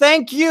condone.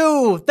 Thank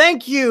you.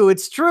 Thank you.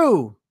 It's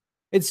true.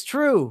 It's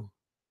true.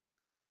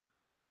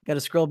 Got to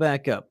scroll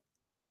back up.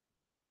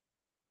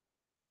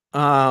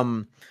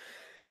 Grizz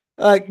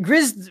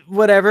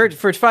whatever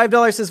for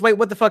 $5 says, wait,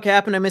 what the fuck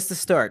happened? I missed the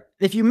start.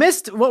 If you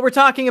missed what we're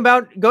talking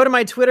about, go to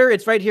my Twitter.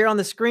 It's right here on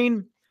the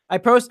screen. I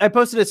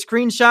posted a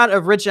screenshot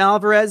of Rich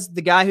Alvarez,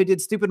 the guy who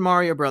did Stupid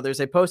Mario Brothers.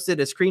 I posted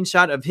a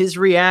screenshot of his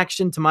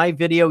reaction to my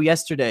video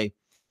yesterday,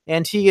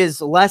 and he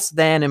is less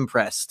than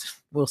impressed.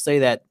 We'll say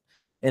that,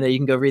 and you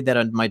can go read that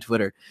on my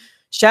Twitter.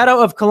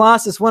 Shadow of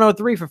Colossus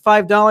 103 for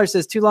 $5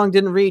 says, too long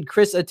didn't read.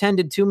 Chris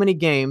attended too many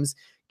games,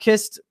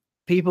 kissed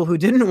people who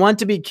didn't want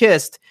to be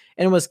kissed,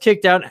 and was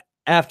kicked out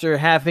after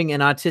having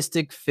an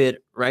autistic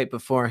fit right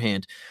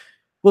beforehand.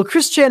 Will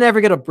Chris Chan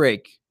ever get a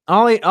break?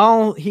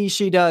 All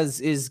she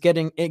does is get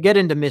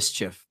into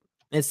mischief.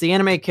 It's the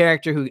anime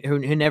character who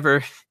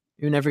never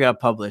got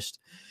published.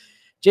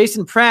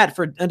 Jason Pratt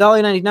for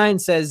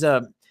 $1.99 says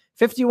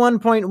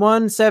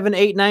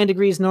 51.1789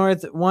 degrees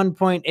north,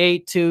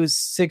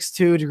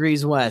 1.8262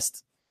 degrees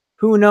west.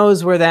 Who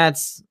knows where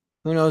that's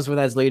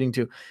leading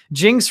to?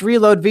 Jinx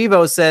Reload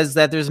Vivo says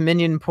that there's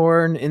minion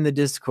porn in the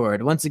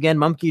Discord. Once again,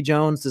 Monkey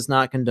Jones does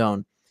not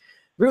condone.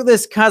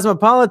 Rootless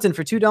Cosmopolitan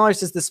for $2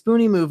 says the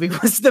Spoonie movie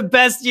was the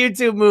best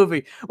YouTube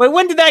movie. Wait,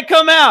 when did that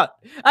come out?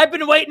 I've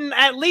been waiting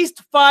at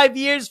least 5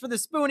 years for the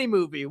Spoonie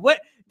movie. What?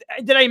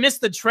 Did I miss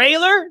the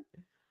trailer?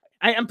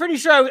 I'm pretty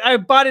sure I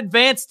bought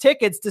advance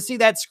tickets to see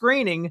that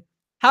screening.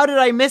 How did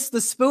I miss the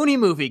Spoonie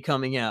movie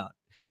coming out?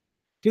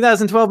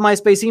 2012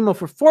 MySpace emo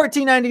for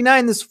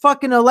 $14.99. This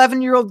fucking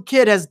 11-year-old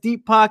kid has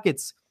deep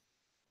pockets.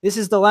 This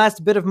is the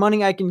last bit of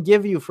money I can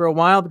give you for a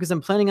while because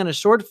I'm planning on a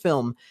short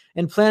film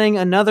and planning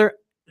another.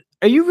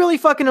 Are you really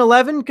fucking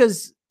 11?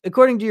 Because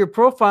according to your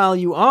profile,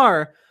 you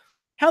are.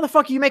 How the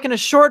fuck are you making a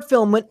short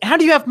film? How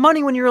do you have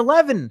money when you're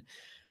 11?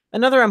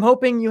 I'm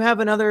hoping you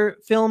have another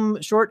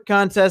film short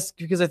contest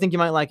because I think you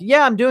might like it.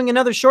 Yeah, I'm doing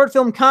another short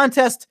film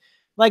contest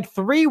like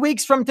 3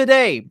 weeks from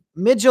today,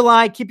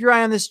 mid-July. Keep your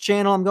eye on this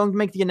channel. I'm going to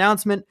make the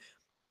announcement.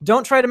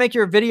 Don't try to make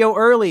your video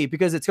early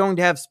because it's going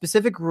to have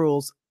specific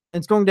rules.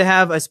 It's going to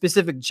have a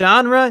specific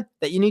genre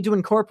that you need to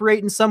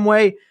incorporate in some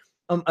way,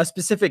 a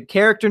specific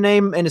character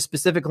name, and a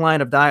specific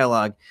line of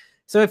dialogue.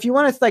 So if you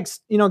want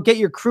to get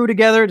your crew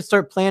together to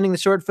start planning the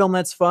short film,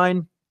 that's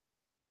fine.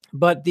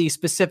 But the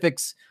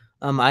specifics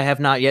I have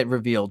not yet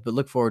revealed, but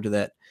look forward to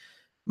that.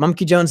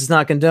 Monkey Jones does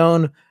not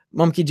condone.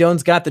 Monkey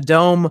Jones got the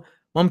dome.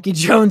 Monkey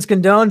Jones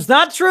condones.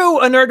 Not true.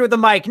 A nerd with a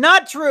mic.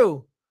 Not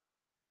true.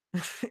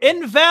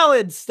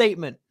 Invalid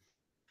statement.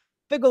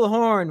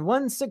 Bigglehorn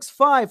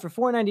 165 for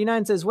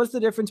 $4.99 says, what's the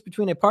difference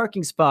between a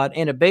parking spot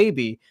and a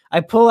baby? I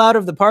pull out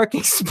of the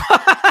parking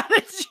spot.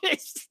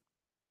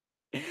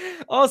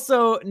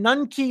 Also,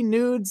 Nunky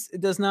Nudes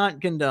does not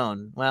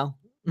condone. Well,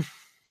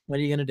 what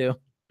are you going to do?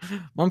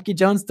 Monkey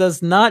Jones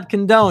does not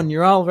condone.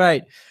 You're all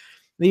right.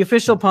 The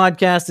official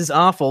podcast is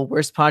awful.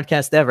 Worst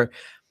podcast ever.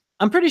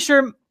 I'm pretty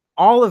sure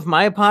all of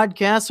my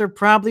podcasts are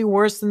probably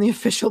worse than the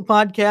official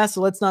podcast,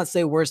 so let's not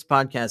say worst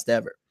podcast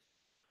ever.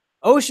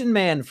 Ocean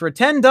Man for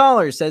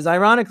 $10 says,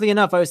 ironically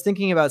enough, I was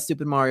thinking about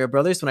Super Mario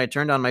Brothers when I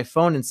turned on my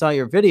phone and saw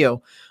your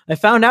video. I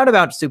found out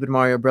about Super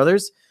Mario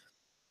Brothers.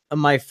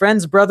 My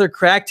friend's brother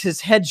cracked his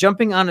head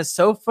jumping on a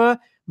sofa.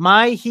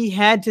 He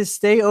had to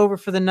stay over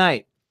for the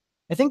night.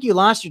 I think you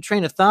lost your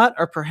train of thought,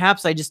 or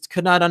perhaps I just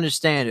could not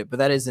understand it, but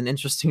that is an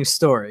interesting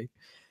story.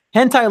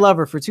 Hentai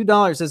Lover for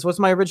 $2 says, was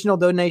my original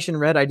donation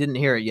read? I didn't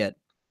hear it yet.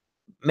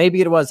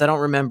 Maybe it was. I don't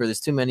remember. There's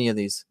too many of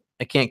these.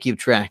 I can't keep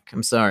track.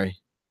 I'm sorry.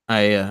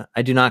 I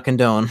do not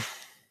condone.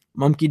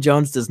 Monkey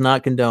Jones does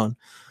not condone.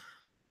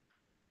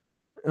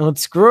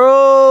 Let's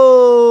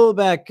scroll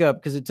back up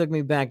because it took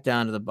me back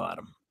down to the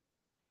bottom.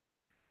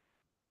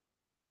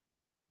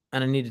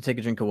 And I need to take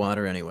a drink of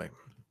water anyway.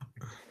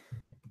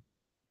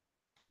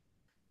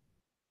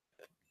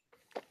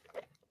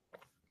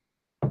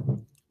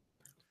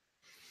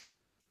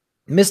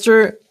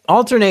 Mr.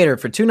 Alternator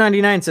for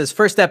 $2.99 says,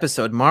 first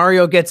episode,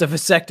 Mario gets a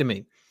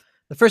vasectomy.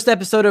 The first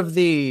episode of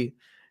the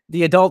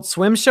Adult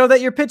Swim show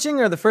that you're pitching,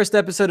 or the first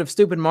episode of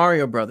Stupid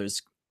Mario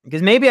Brothers?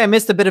 Because maybe I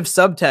missed a bit of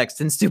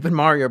subtext in Stupid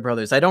Mario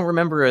Brothers. I don't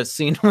remember a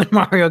scene when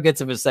Mario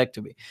gets a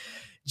vasectomy.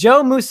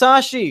 Joe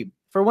Musashi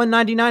for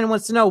 $1.99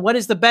 wants to know, what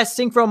is the best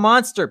synchro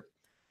monster?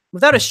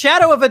 Without a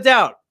shadow of a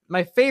doubt,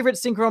 my favorite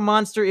synchro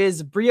monster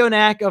is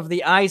Brionac of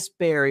the Ice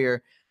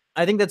Barrier.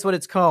 I think that's what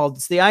it's called.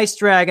 It's the Ice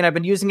Dragon. I've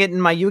been using it in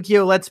my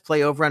Yu-Gi-Oh! Let's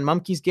Play over on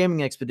Mumkey's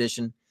Gaming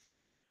Expedition.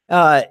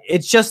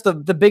 It's just the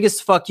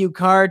biggest fuck you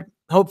card.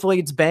 Hopefully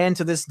it's banned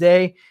to this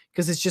day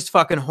because it's just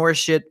fucking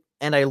horseshit,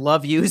 and I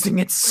love using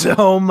it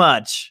so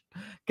much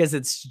because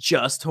it's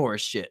just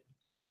horseshit.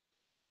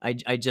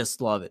 I just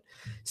love it.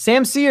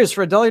 Sam Sears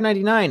for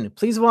 $1.99.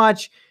 Please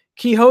watch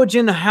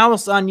Kihojin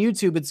House on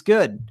YouTube. It's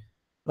good.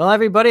 Well,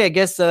 everybody, I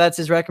guess that's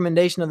his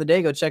recommendation of the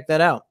day. Go check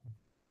that out.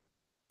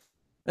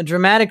 A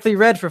Dramatically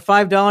Read for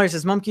 $5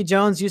 says, Monkey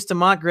Jones used to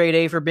mock Grade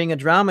A for being a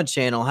drama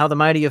channel. How the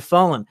mighty have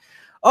fallen.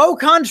 Au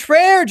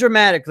contraire,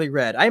 Dramatically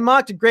Read. I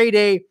mocked Grade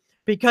A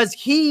because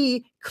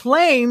he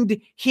claimed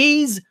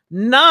he's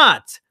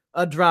not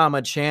a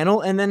drama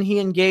channel, and then he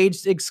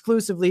engaged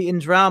exclusively in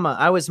drama.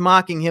 I was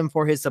mocking him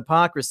for his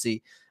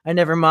hypocrisy. I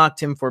never mocked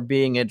him for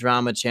being a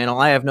drama channel.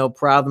 I have no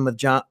problem with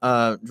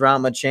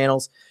drama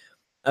channels.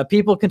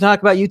 People can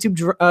talk about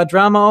YouTube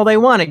drama all they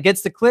want. It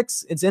gets the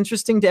clicks. It's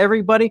interesting to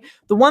everybody.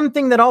 The one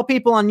thing that all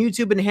people on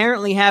YouTube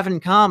inherently have in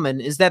common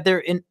is that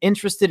they're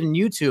interested in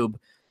YouTube.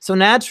 So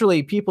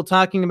naturally, people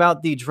talking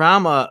about the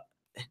drama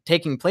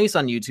taking place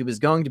on YouTube is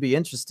going to be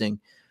interesting.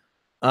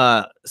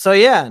 So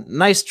yeah,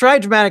 nice try,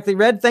 Dramatically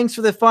Red. Thanks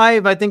for the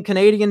 5, I think,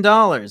 Canadian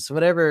dollars,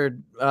 whatever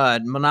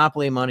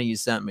Monopoly money you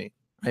sent me.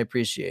 I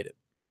appreciate it.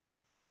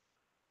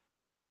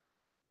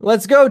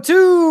 Let's go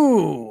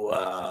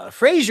to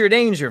Fraser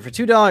Danger for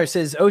 $2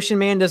 says Ocean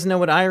Man doesn't know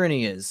what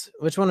irony is.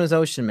 Which one was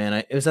Ocean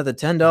Man? Was that the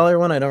 $10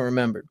 one? I don't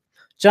remember.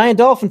 Giant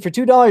Dolphin for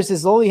 $2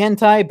 says Loli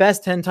Hentai,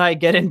 best hentai,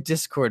 get in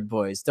Discord,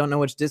 boys. Don't know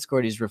which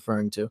Discord he's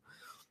referring to.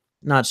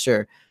 Not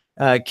sure.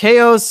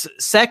 Chaos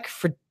Sec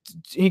for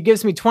he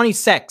gives me 20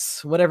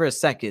 secs, whatever a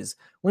sec is.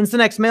 When's the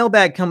next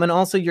mailbag coming?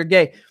 Also, you're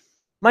gay.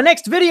 My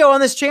next video on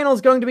this channel is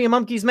going to be a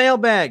Monkey's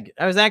mailbag.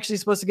 I was actually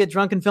supposed to get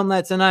drunk and film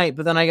that tonight,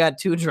 but then I got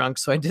too drunk,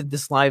 so I did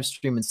this live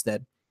stream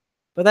instead.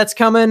 But that's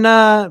coming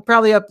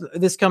probably up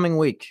this coming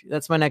week.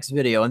 That's my next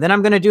video. And then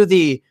I'm going to do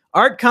the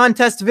art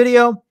contest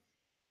video.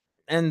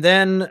 And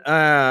then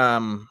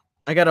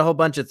I got a whole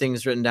bunch of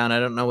things written down. I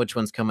don't know which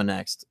one's coming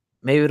next.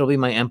 Maybe it'll be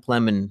my Emp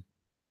Lemon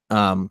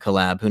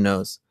collab. Who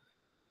knows?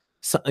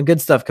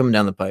 Good stuff coming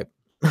down the pipe.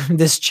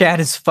 This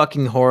chat is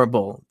fucking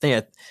horrible.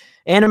 Yeah.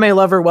 Anime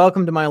Lover,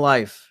 welcome to my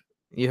life.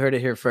 You heard it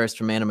here first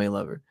from Anime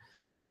Lover.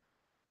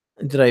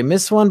 Did I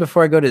miss one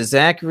before I go to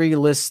Zachary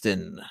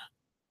Liston?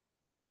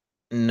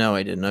 No,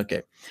 I didn't.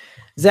 Okay.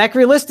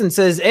 Zachary Liston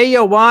says,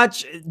 Ayo,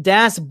 watch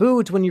Das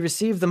Boot when you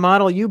receive the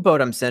model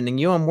U-boat I'm sending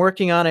you. I'm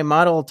working on a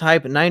model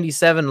type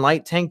 97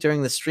 light tank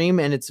during the stream,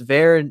 and it's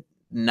very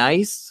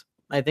nice,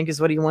 I think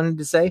is what he wanted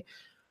to say.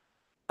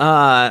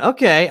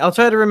 Okay, I'll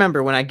try to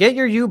remember when I get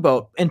your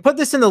U-boat, and put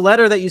this in the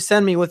letter that you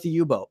send me with the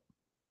U-boat,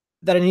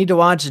 that I need to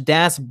watch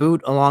Das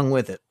Boot along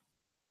with it.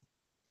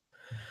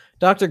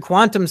 Dr.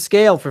 Quantum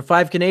Scale for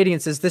 5 Canadian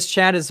says this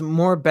chat is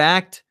more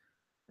backed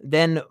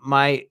than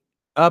my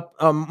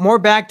more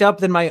backed up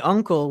than my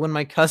uncle when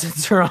my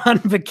cousins are on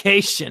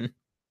vacation.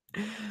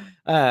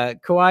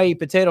 Kawaii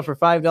Potato for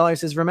 $5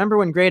 says, remember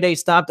when Grade A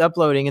stopped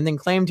uploading and then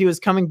claimed he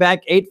was coming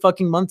back 8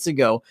 fucking months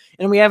ago,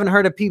 and we haven't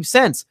heard a peep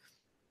since?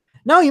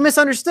 No, you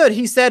misunderstood.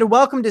 He said,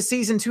 welcome to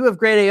season 2 of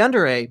Grade A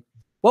Under A.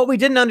 What we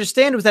didn't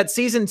understand was that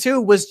season 2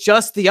 was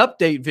just the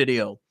update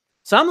video.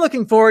 So I'm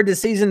looking forward to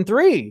season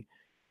 3.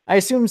 I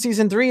assume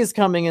season 3 is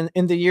coming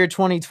in the year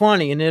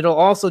 2020, and it'll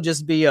also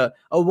just be a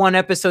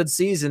 1-episode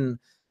season,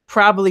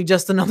 probably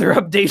just another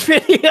update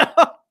video.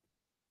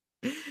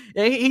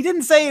 He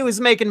didn't say he was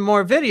making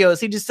more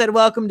videos. He just said,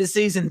 welcome to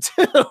season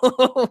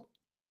 2.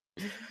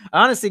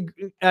 Honestly,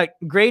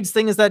 Grade's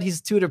thing is that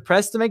he's too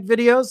depressed to make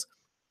videos.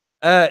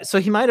 So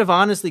he might have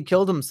honestly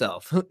killed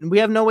himself. We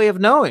have no way of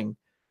knowing.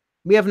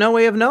 We have no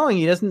way of knowing.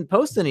 He doesn't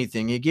post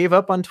anything. He gave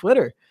up on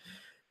Twitter.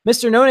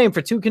 Mr. No Name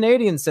for 2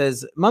 Canadian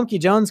says, Monkey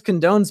Jones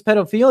condones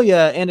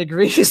pedophilia and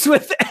agrees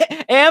with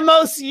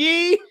Amos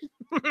Yee.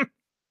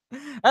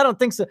 I don't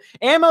think so.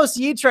 Amos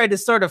Yee tried to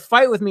start a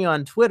fight with me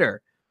on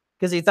Twitter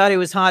because he thought he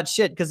was hot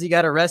shit because he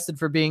got arrested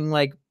for being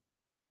like,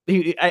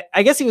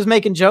 I guess he was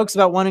making jokes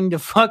about wanting to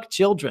fuck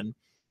children.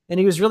 And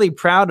he was really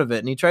proud of it.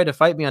 And he tried to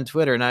fight me on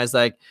Twitter. And I was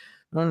like,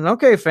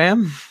 okay,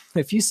 fam,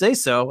 if you say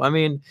so. I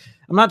mean,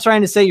 I'm not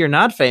trying to say you're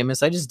not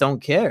famous. I just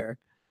don't care.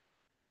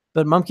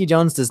 But Monkey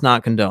Jones does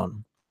not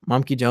condone.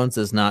 Monkey Jones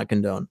does not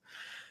condone.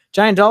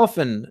 Giant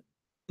Dolphin.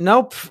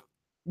 Nope.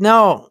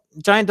 No.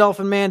 Giant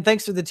Dolphin, man,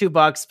 thanks for the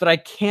 $2, but I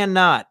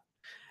cannot.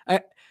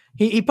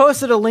 He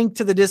posted a link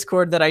to the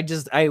Discord that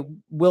I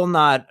will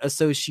not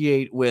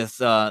associate with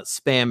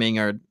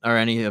spamming or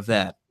any of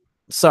that.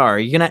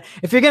 Sorry.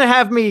 If you're gonna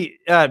have me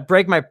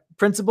break my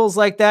principles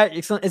like that,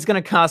 it's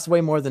gonna cost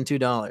way more than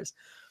 $2.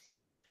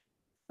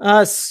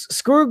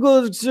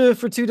 Squirgle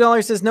for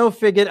 $2 says no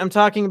figget. I'm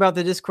talking about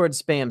the Discord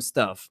spam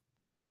stuff.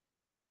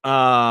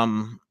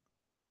 Oh,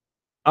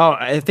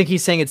 I think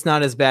he's saying it's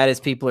not as bad as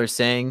people are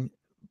saying,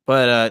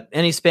 but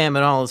any spam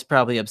at all is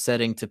probably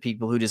upsetting to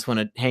people who just want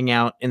to hang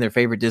out in their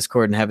favorite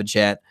Discord and have a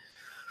chat.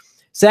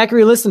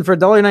 Zachary listened for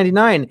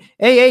 $1.99.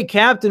 Hey,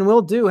 Captain,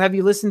 will do. Have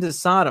you listened to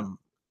Sodom?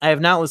 I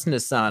have not listened to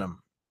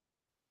Sodom.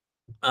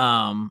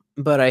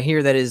 But I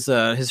hear that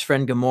his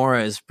friend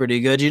Gamora is pretty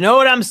good. You know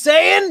what I'm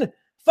saying,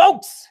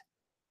 folks?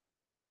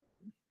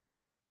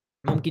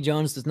 Monkey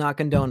Jones does not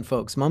condone,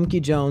 folks. Monkey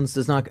Jones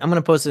does not. I'm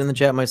going to post it in the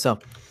chat myself.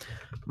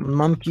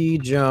 Monkey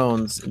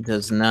Jones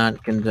does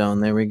not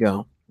condone. There we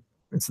go.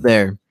 It's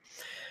there.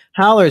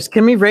 Howlers,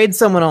 can we raid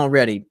someone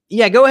already?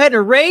 Yeah, go ahead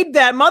and raid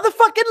that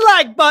motherfucking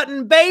like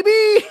button,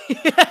 baby.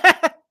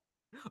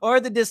 Or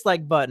the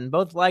dislike button.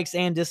 Both likes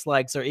and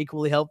dislikes are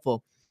equally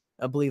helpful,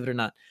 believe it or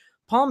not.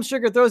 Palm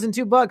Sugar throws in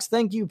 $2.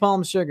 Thank you,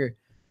 Palm Sugar.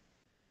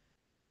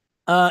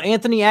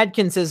 Anthony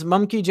Adkins says,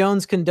 Monkey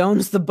Jones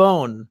condones the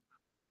bone.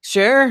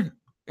 Sure.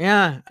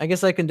 Yeah, I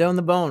guess I condone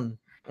the bone.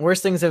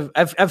 Worst things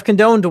I've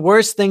condoned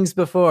worse things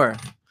before.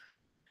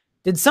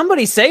 Did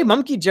somebody say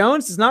Monkey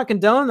Jones does not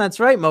condone? That's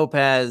right,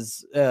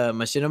 Mopaz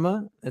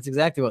Machinima. That's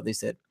exactly what they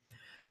said.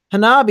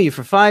 Hanabi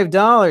for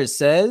 $5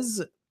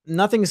 says,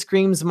 nothing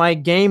screams my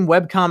game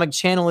webcomic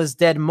channel is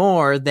dead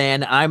more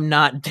than I'm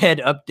not dead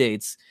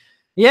updates.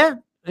 Yeah,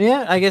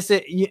 I guess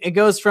it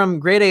goes from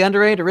Grade A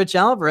Under A to Rich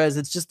Alvarez.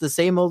 It's just the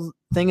same old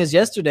thing as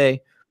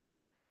yesterday.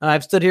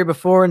 I've stood here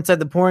before inside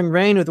the pouring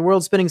rain with the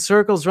world spinning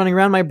circles running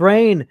around my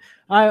brain.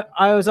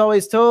 I was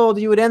always told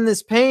you would end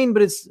this pain,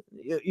 but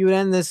you would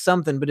end this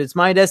something, but it's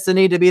my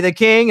destiny to be the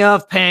king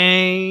of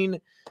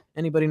pain.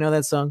 Anybody know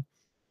that song?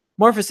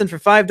 Morphison for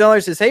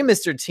 $5 says, hey,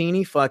 Mr.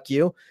 Teeny, fuck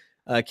you.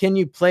 Can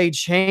you play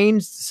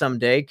Changed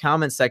someday?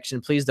 Comment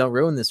section, please don't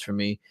ruin this for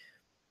me.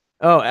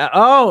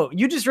 Oh,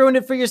 you just ruined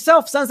it for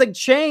yourself. Sounds like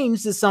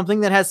Changed is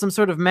something that has some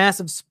sort of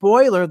massive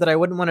spoiler that I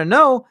wouldn't want to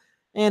know.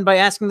 And by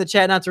asking the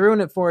chat not to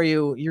ruin it for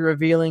you, you're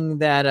revealing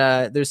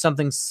that there's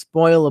something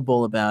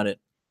spoilable about it.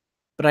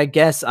 But I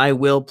guess I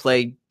will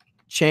play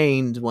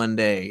Chained one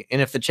day.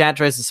 And if the chat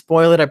tries to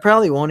spoil it, I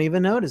probably won't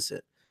even notice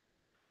it.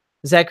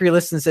 Zachary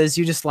Liston says,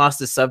 you just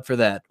lost a sub for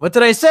that. What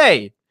did I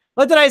say?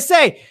 What did I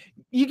say?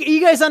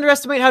 You guys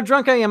underestimate how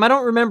drunk I am. I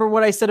don't remember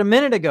what I said a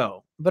minute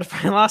ago. But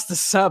if I lost a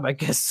sub, I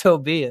guess so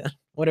be it.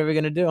 What are we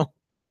going to do?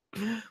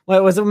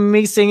 What, was it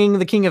me singing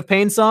the King of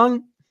Pain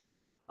song?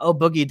 Oh,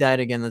 Boogie died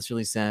again. That's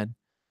really sad.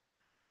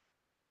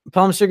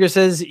 Palm Sugar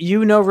says,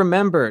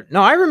 remember.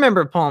 No, I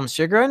remember Palm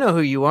Sugar. I know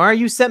who you are.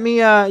 You sent me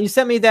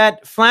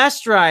that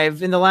flash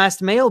drive in the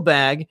last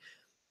mailbag,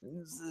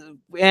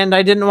 and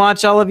I didn't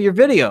watch all of your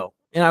video.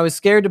 And I was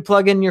scared to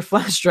plug in your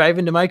flash drive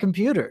into my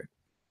computer.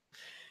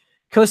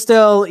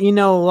 Costel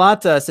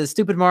Lata says,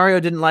 stupid Mario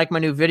didn't like my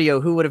new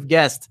video. Who would have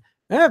guessed?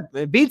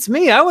 It beats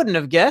me. I wouldn't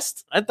have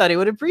guessed. I thought he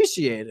would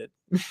appreciate it.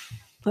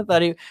 I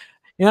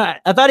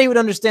thought he would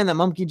understand that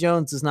Monkey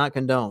Jones does not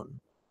condone,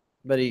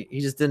 but he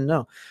just didn't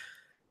know.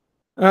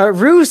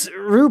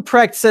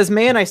 Ruprecht says,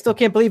 man, I still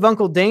can't believe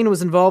Uncle Dane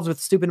was involved with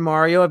Stupid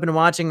Mario. I've been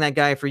watching that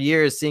guy for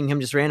years. Seeing him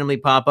just randomly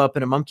pop up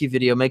in a monkey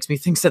video makes me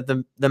think that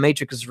the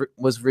Matrix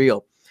was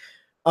real.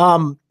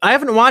 I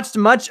haven't watched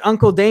much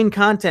Uncle Dane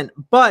content,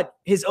 but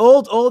his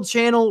old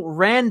channel,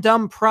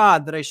 Random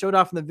Prod, that I showed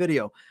off in the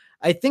video,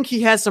 I think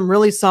he has some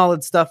really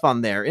solid stuff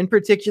on there. In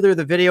particular,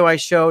 the video I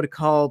showed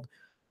called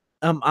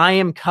I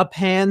Am Cup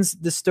Hands,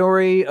 the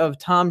story of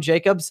Tom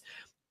Jacobs.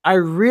 I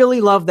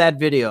really love that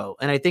video,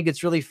 and I think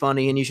it's really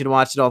funny, and you should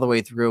watch it all the way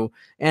through.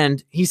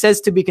 And he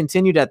says to be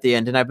continued at the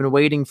end, and I've been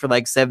waiting for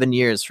like 7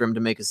 years for him to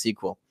make a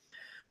sequel.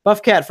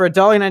 Buffcat for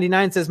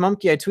 $1.99 says,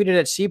 Mumkey, I tweeted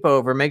at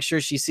Sheepover. Make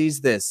sure she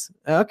sees this.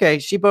 Okay,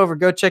 Sheepover,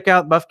 go check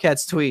out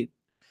Buffcat's tweet.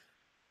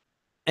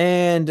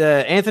 And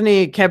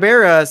Anthony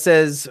Cabrera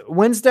says,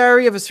 when's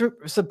Diary of a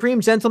Supreme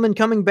Gentleman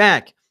coming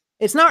back?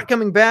 It's not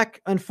coming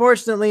back.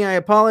 Unfortunately, I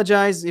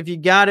apologize. If you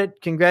got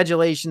it,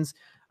 congratulations.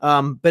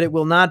 But it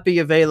will not be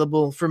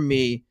available for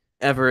me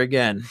ever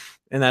again.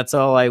 And that's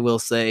all I will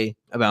say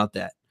about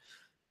that.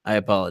 I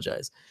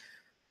apologize.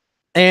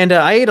 And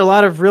I ate a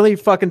lot of really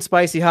fucking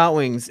spicy hot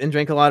wings and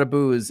drank a lot of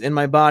booze. And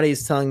my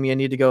body's telling me I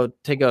need to go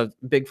take a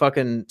big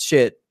fucking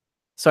shit.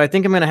 So I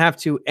think I'm going to have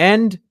to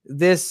end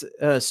this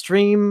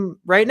stream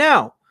right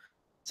now.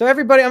 So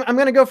everybody, I'm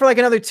going to go for like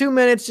another 2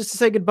 minutes just to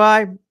say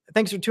goodbye.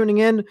 Thanks for tuning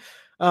in.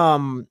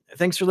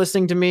 Thanks for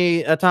listening to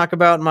me talk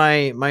about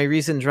my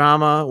recent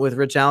drama with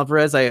Rich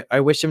Alvarez. I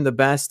wish him the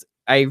best.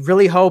 I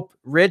really hope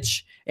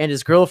Rich and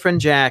his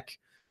girlfriend Jack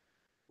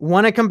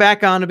want to come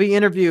back on to be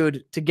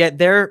interviewed to get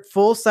their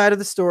full side of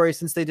the story,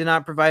 since they did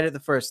not provide it the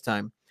first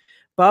time.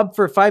 Bob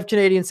for $5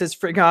 Canadian says,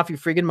 frig off, you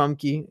friggin'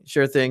 monkey.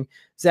 Sure thing.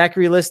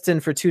 Zachary Liston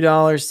for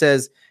 $2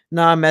 says,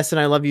 nah, I'm messing.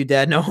 I love you,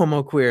 Dad. No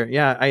homo queer.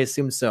 Yeah, I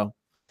assume so.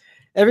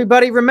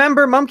 Everybody,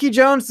 remember, Monkey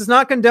Jones does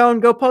not condone.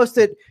 Go post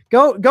it.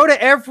 Go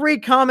to every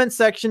comment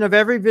section of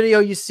every video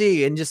you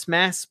see and just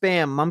mass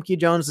spam. Monkey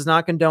Jones does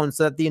not condone,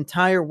 so that the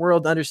entire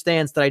world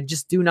understands that I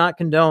just do not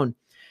condone.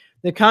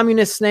 The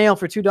communist snail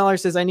for $2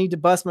 says, I need to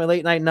bust my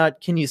late night nut.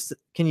 Can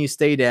you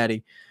stay,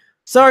 Daddy?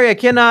 Sorry, I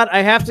cannot.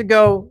 I have to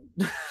go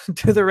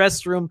to the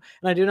restroom,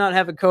 and I do not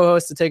have a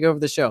co-host to take over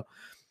the show.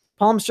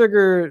 Palm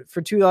Sugar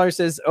for $2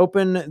 says,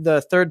 open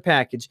the third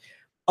package.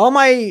 All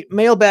my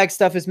mailbag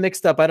stuff is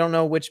mixed up. I don't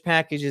know which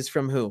package is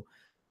from who.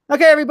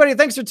 Okay, everybody,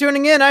 thanks for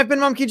tuning in. I've been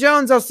Monkey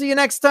Jones. I'll see you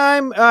next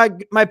time.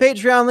 My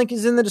Patreon link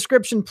is in the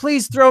description.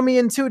 Please throw me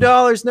in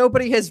 $2.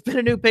 Nobody has been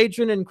a new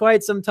patron in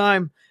quite some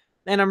time,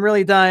 and I'm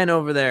really dying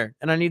over there,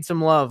 and I need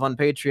some love on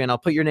Patreon. I'll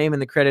put your name in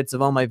the credits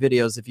of all my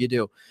videos if you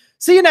do.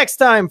 See you next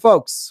time,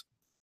 folks.